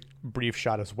very brief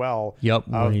shot as well. Yep,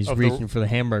 when he's reaching for the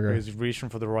hamburger, he's reaching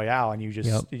for the Royale, and you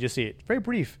just see it. It's very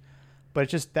brief, but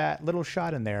it's just that little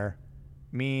shot in there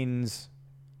means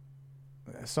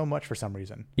so much for some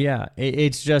reason. Yeah,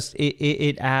 it's just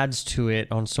it adds to it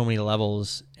on so many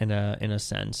levels in a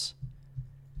sense,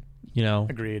 you know.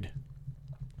 Agreed.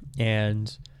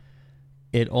 And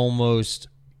it almost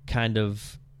kind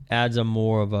of adds a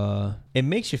more of a. It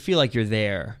makes you feel like you're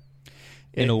there.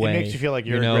 In a way, it makes you feel like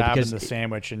you're grabbing the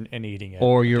sandwich and eating it,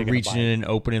 or you're reaching in and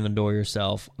opening the door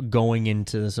yourself, going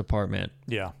into this apartment.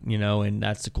 Yeah, you know, and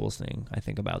that's the coolest thing I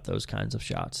think about those kinds of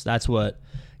shots. That's what,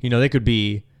 you know, they could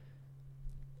be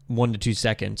 1 to 2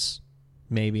 seconds,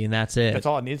 maybe, and that's it. That's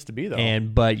all it needs to be, though.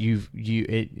 But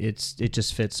it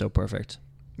just fits so perfect.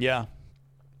 Yeah,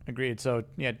 agreed. So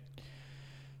yeah,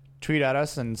 tweet at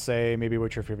us and say maybe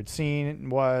what your favorite scene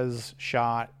was,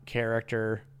 shot,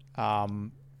 character.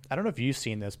 I don't know if you've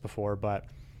seen this before, but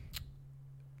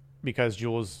because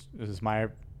Jules is my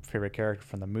favorite character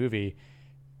from the movie,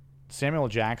 Samuel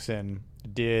Jackson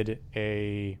did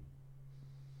I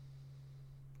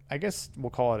guess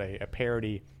we'll call it a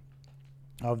parody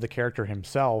of the character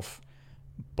himself,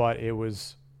 but it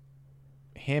was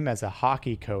him as a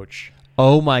hockey coach.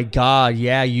 Oh my God.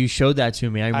 Yeah. You showed that to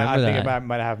me. I remember that. I think I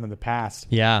might have him in the past.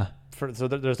 Yeah. So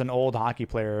there's an old hockey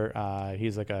player.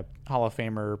 He's like a Hall of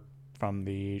Famer from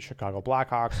the Chicago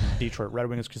Blackhawks and Detroit Red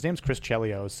Wings. His name's Chris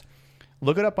Chelios.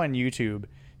 Look it up on YouTube.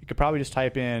 You could probably just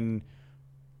type in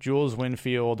Jules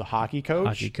Winfield hockey coach.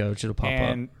 Hockey coach. It'll pop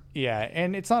up. Yeah,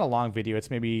 and it's not a long video.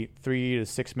 It's maybe 3 to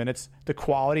 6 minutes. The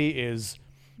quality is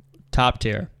top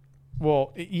tier.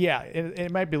 Well, yeah,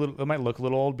 it might be it might look a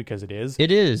little old because it is.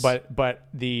 It is. But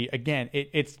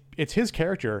it's his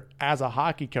character as a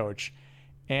hockey coach.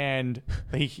 And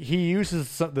he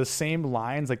uses the same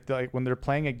lines like when they're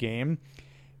playing a game.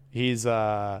 He's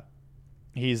like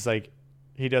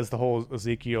he does the whole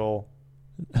Ezekiel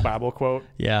Bible quote.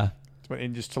 Yeah,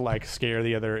 and just to like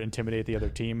intimidate the other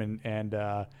team,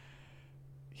 and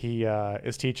he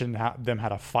is teaching them how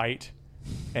to fight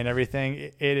and everything.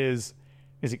 It is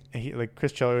like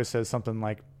Chris Chelios says something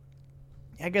like,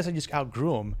 "I guess I just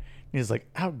outgrew him." And he's like,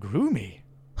 "Outgrew me?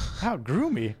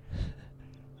 Outgrew me?"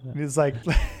 He's like,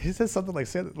 he says something like,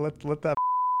 let that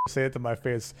say it to my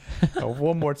face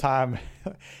one more time.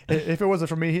 If it wasn't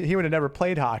for me, he would have never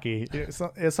played hockey. It's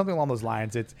something along those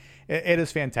lines. It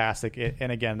is fantastic.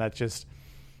 And again, that's just,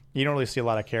 you don't really see a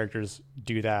lot of characters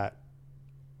do that,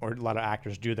 or a lot of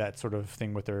actors do that sort of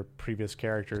thing with their previous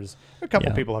characters. A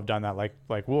couple people have done that, like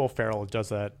Will Ferrell does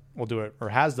that. Will do it, or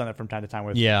has done it from time to time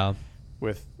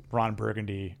with Ron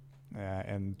Burgundy,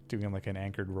 and doing like an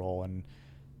anchored role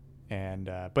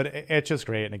but it's just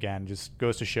great. And again, just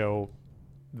goes to show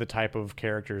the type of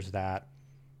characters that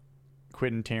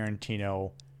Quentin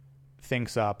Tarantino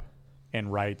thinks up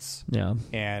and writes. Yeah.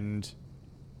 And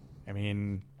I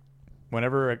mean,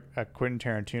 whenever a Quentin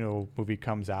Tarantino movie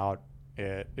comes out,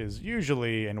 it is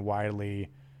usually and widely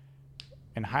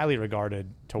and highly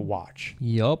regarded to watch.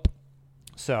 Yup.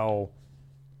 So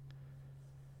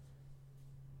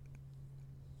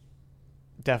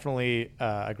definitely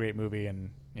a great movie.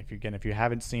 And if you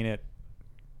haven't seen it,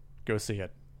 go see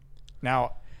it.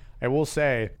 Now, I will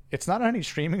say it's not on any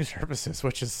streaming services,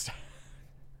 which is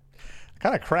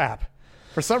kind of crap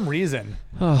for some reason.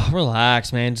 Oh,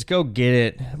 relax, man. Just go get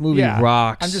it. Movie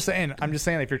rocks. I'm just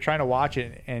saying if you're trying to watch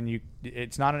it and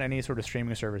it's not on any sort of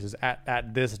streaming services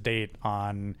at this date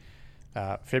on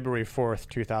February 4th,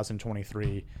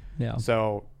 2023. Yeah.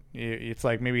 So it's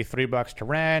like maybe $3 to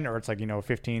rent, or it's like,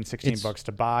 $15-$16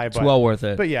 to buy. It's well worth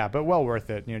it. But well worth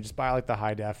it. Just buy like the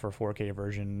high def or 4K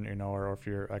version, or if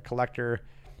you're a collector,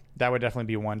 that would definitely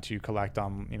be one to collect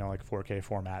on, like 4K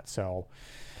format. So,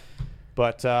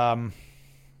 but I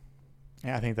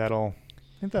think that'll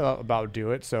about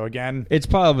do it. So again, it's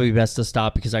probably best to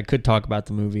stop because I could talk about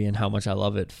the movie and how much I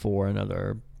love it for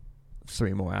another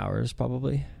 3 more hours,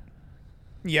 probably.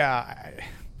 Yeah.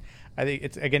 I think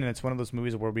it's one of those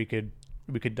movies where we could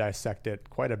dissect it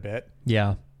quite a bit.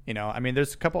 Yeah.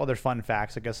 There's a couple other fun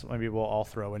facts I guess maybe we'll all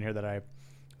throw in here that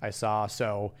I saw.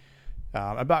 So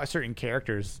about certain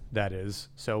characters, that is.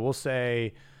 So we'll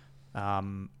say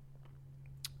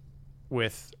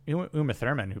with Uma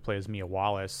Thurman, who plays Mia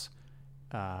Wallace,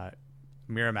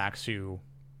 Miramax, who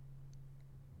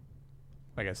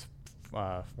I guess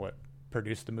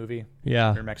produced the movie.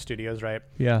 Yeah. Miramax Studios, right?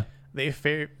 Yeah. They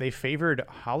favored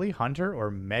Holly Hunter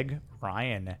or Meg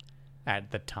Ryan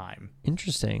at the time.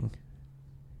 Interesting.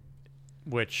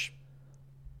 Which,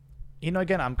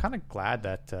 again, I'm kind of glad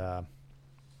that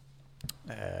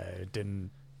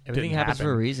didn't. Everything happens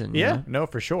for a reason. Yeah, no,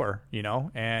 for sure.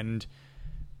 And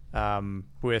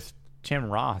with Tim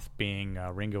Roth being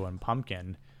Ringo and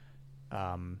Pumpkin,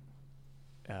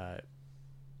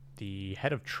 the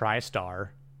head of TriStar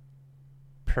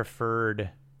preferred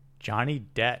Johnny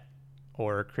Depp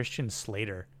or Christian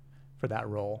Slater for that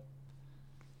role.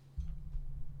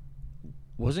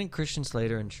 Wasn't Christian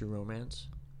Slater in True Romance?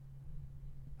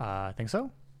 I think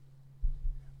so.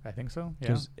 Yeah.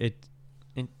 Because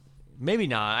maybe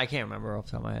not. I can't remember off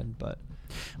the top of my head,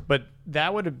 but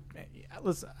that would have.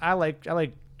 Listen, I like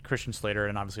Christian Slater,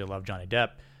 and obviously I love Johnny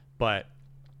Depp, but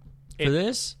for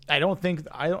this, I don't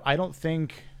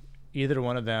think either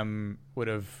one of them would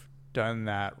have done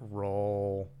that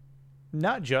role.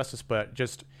 Not justice, but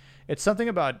just it's something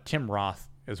about Tim Roth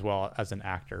as well as an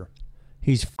actor.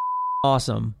 He's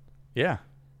awesome. Yeah,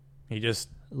 he just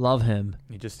love him.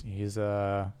 He's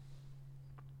a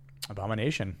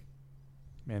abomination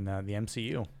in the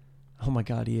MCU. Oh my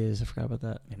God, he is. I forgot about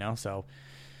that. So,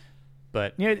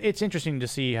 but it's interesting to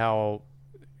see how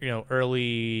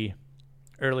early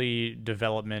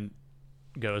development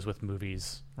goes with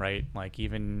movies, right? Like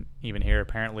even here,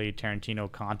 apparently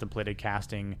Tarantino contemplated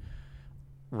casting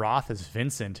Roth as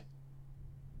Vincent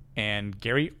and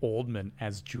Gary Oldman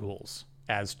as Jules,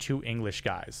 as two English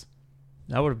guys.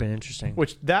 That would have been interesting.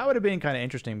 That would have been kind of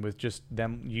interesting with just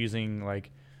them using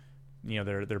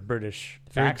their British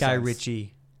very accents. Guy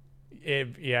Ritchie.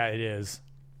 It is.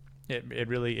 It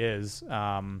really is.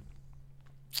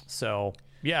 So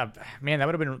yeah, man,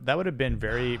 that would have been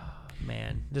very.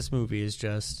 Man, this movie is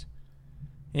just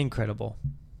incredible.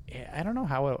 I don't know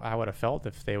how I would have felt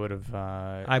if they would have.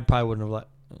 I probably wouldn't have liked.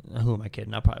 Who am I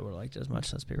kidding? I probably would have liked it as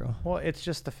much. Let's be real. Well, it's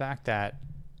just the fact that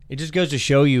it just goes to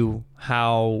show you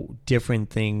how different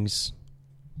things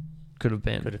could have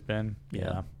been.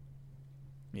 Yeah.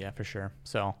 Yeah, for sure.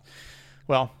 So,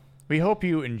 well, we hope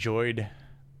you enjoyed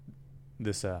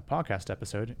this podcast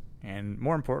episode, and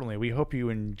more importantly, we hope you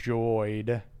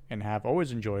enjoyed and have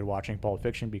always enjoyed watching Pulp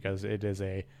Fiction, because it is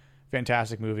a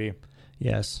fantastic movie.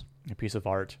 Yes. A piece of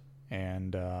art.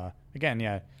 And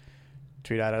again,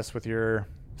 tweet at us with your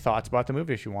thoughts about the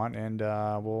movie if you want, and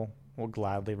we'll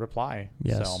gladly reply.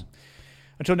 Yes. So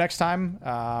until next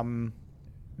time,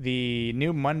 the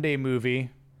new Monday movie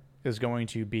is going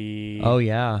to be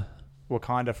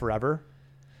Wakanda Forever,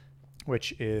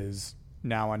 which is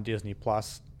now on Disney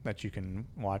Plus that you can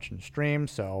watch and stream.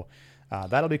 So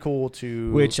that'll be cool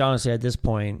to. Which honestly, at this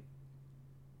point,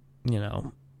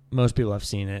 most people have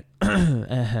seen it.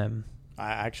 I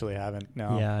actually haven't.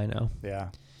 No. Yeah, I know. Yeah,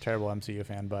 terrible MCU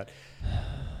fan, but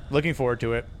looking forward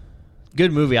to it.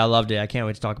 Good movie. I loved it. I can't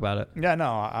wait to talk about it. Yeah, no.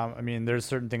 I mean, there's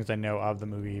certain things I know of the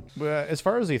movie. As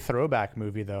far as the throwback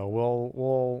movie, though,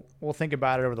 we'll think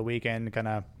about it over the weekend. Kind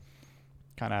of.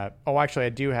 Oh, actually, I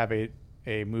do have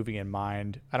a movie in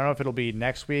mind. I don't know if it'll be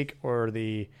next week or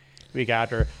the week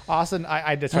after. Austin,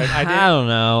 that's right. I don't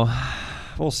know.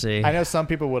 We'll see. I know some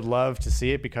people would love to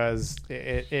see it because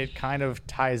it kind of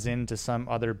ties into some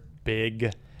other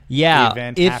big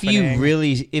event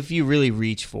happening. If you really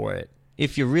reach for it.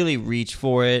 If you really reach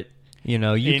for it, you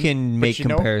can make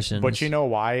comparisons. But you know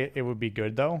why it would be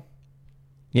good, though?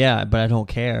 Yeah, but I don't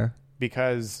care.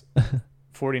 Because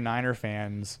 49er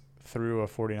fans threw a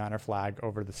 49er flag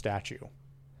over the statue.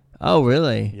 Oh,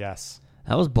 really? Yes.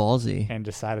 That was ballsy. And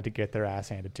decided to get their ass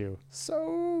handed to.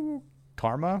 So,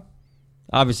 karma?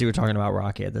 Obviously, we're talking about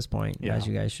Rocky at this point, as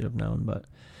you guys should have known. But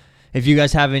if you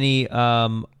guys have any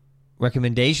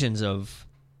recommendations of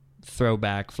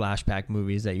throwback, flashback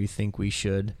movies that you think we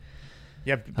should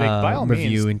by all review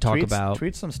means, and talk about,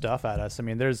 tweet some stuff at us. I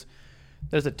mean, there's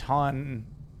a ton,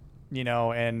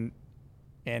 and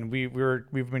we've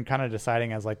been kind of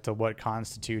deciding as to what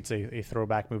constitutes a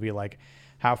throwback movie. Like,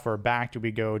 how far back do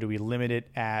we go? Do we limit it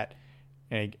at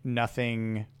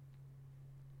nothing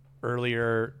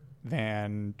earlier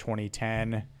than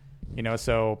 2010?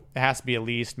 So it has to be at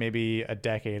least maybe a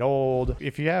decade old.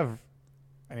 If you have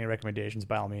any recommendations,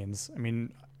 by all means. I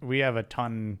mean, we have a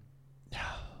ton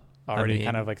already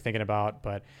kind of thinking about,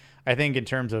 but I think in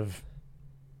terms of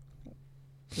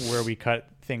where we cut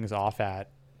things off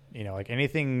at,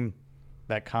 anything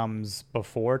that comes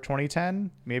before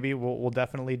 2010, maybe we'll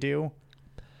definitely do.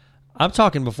 I'm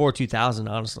talking before 2000,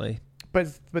 honestly.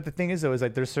 But the thing is, though, is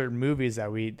there's certain movies that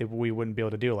we wouldn't be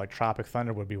able to do. Like Tropic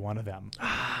Thunder would be one of them.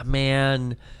 Ah,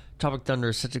 man. Tropic Thunder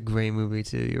is such a great movie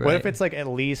too. You're right. What if it's at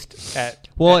least at?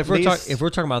 Well, if we're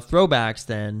talking about throwbacks,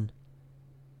 then.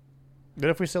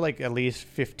 But if we say at least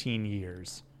 15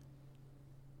 years.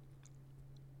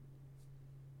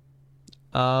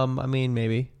 I mean,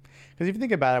 maybe. Because if you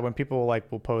think about it, when people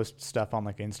will post stuff on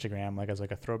Instagram, as a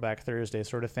throwback Thursday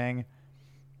sort of thing,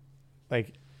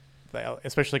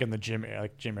 especially in the gym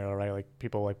area, right?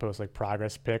 People post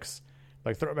progress pics,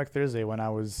 throwback Thursday when I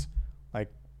was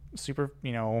super,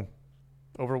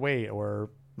 overweight or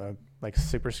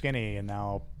super skinny, and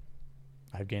now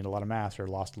I've gained a lot of mass or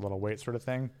lost a little weight, sort of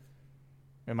thing.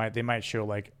 They might show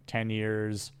like 10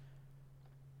 years,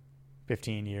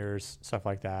 15 years, stuff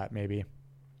like that, maybe.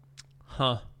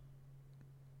 Huh.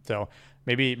 So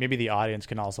maybe the audience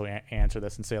can also answer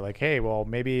this and say like, hey, well,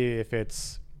 maybe if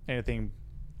it's anything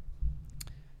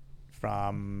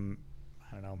from,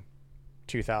 I don't know,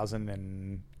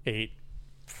 2008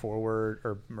 forward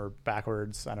or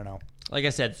backwards, I don't know. Like I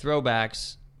said,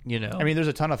 throwbacks, you know. I mean, there's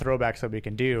a ton of throwbacks that we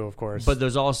can do, of course. But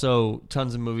there's also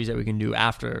tons of movies that we can do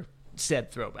after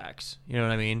said throwbacks. You know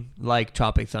what I mean? Like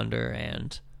Tropic Thunder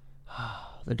and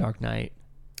The Dark Knight.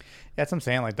 That's what I'm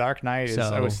saying. Like Dark Knight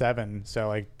is 07, so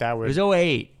like that was. It was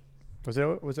 08. Was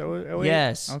it 08?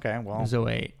 Yes. Okay, well. It was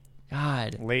 08.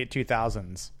 God. Late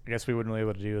 2000s. I guess we wouldn't be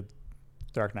able to do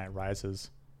Dark Knight Rises.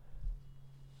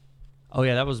 Oh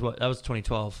yeah, that was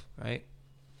 2012, right?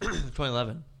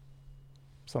 2011.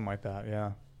 Something like that,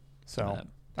 yeah. So,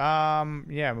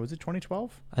 yeah, was it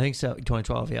 2012? I think so.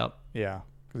 2012, yep. Yeah,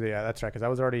 that's right. Because I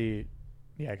was already,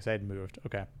 because I had moved.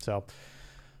 Okay, so,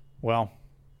 well,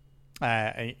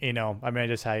 I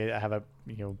just have a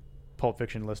Pulp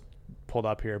Fiction list pulled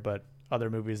up here, but other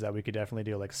movies that we could definitely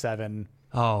do, like Seven.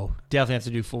 Oh, definitely have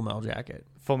to do Full Metal Jacket.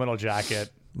 Full Metal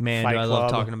Jacket. Man, Fight do I Club,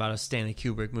 love talking about a Stanley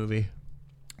Kubrick movie.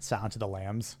 Silence of the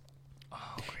Lambs.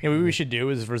 Oh, what we should do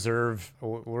is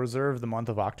we'll reserve the month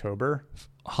of October.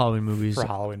 Halloween movies. For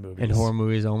Halloween movies. And horror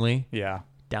movies only. Yeah.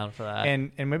 Down for that.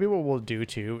 And maybe what we'll do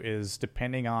too is,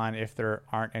 depending on if there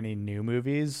aren't any new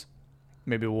movies,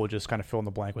 maybe we'll just kind of fill in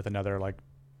the blank with another like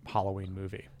Halloween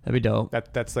movie. That'd be dope.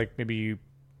 That's like maybe,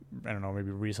 I don't know,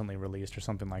 maybe recently released or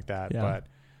something like that. Yeah.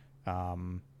 But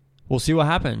we'll see what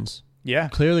happens. Yeah.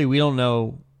 Clearly we don't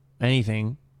know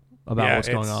anything about what's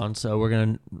going on, so we're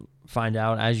going to find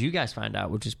out as you guys find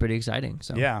out, which is pretty exciting.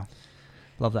 So yeah.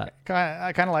 Love that.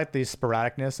 I kind of like the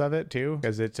sporadicness of it too,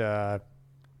 because it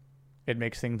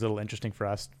makes things a little interesting for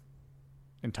us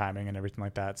in timing and everything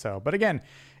like that. So, but again,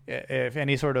 if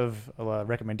any sort of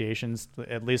recommendations,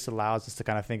 at least allows us to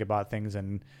kind of think about things.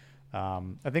 And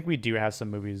I think we do have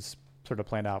some movies sort of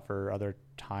planned out for other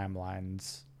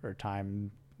timelines or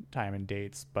time and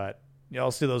dates, but I'll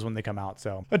see those when they come out.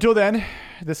 So until then,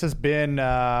 this has been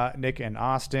Nick and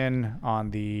Austin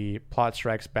on the Plot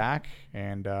Strikes Back,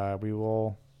 and we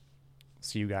will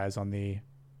see you guys on the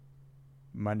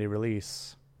Monday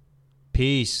release.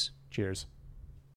 Peace. Cheers.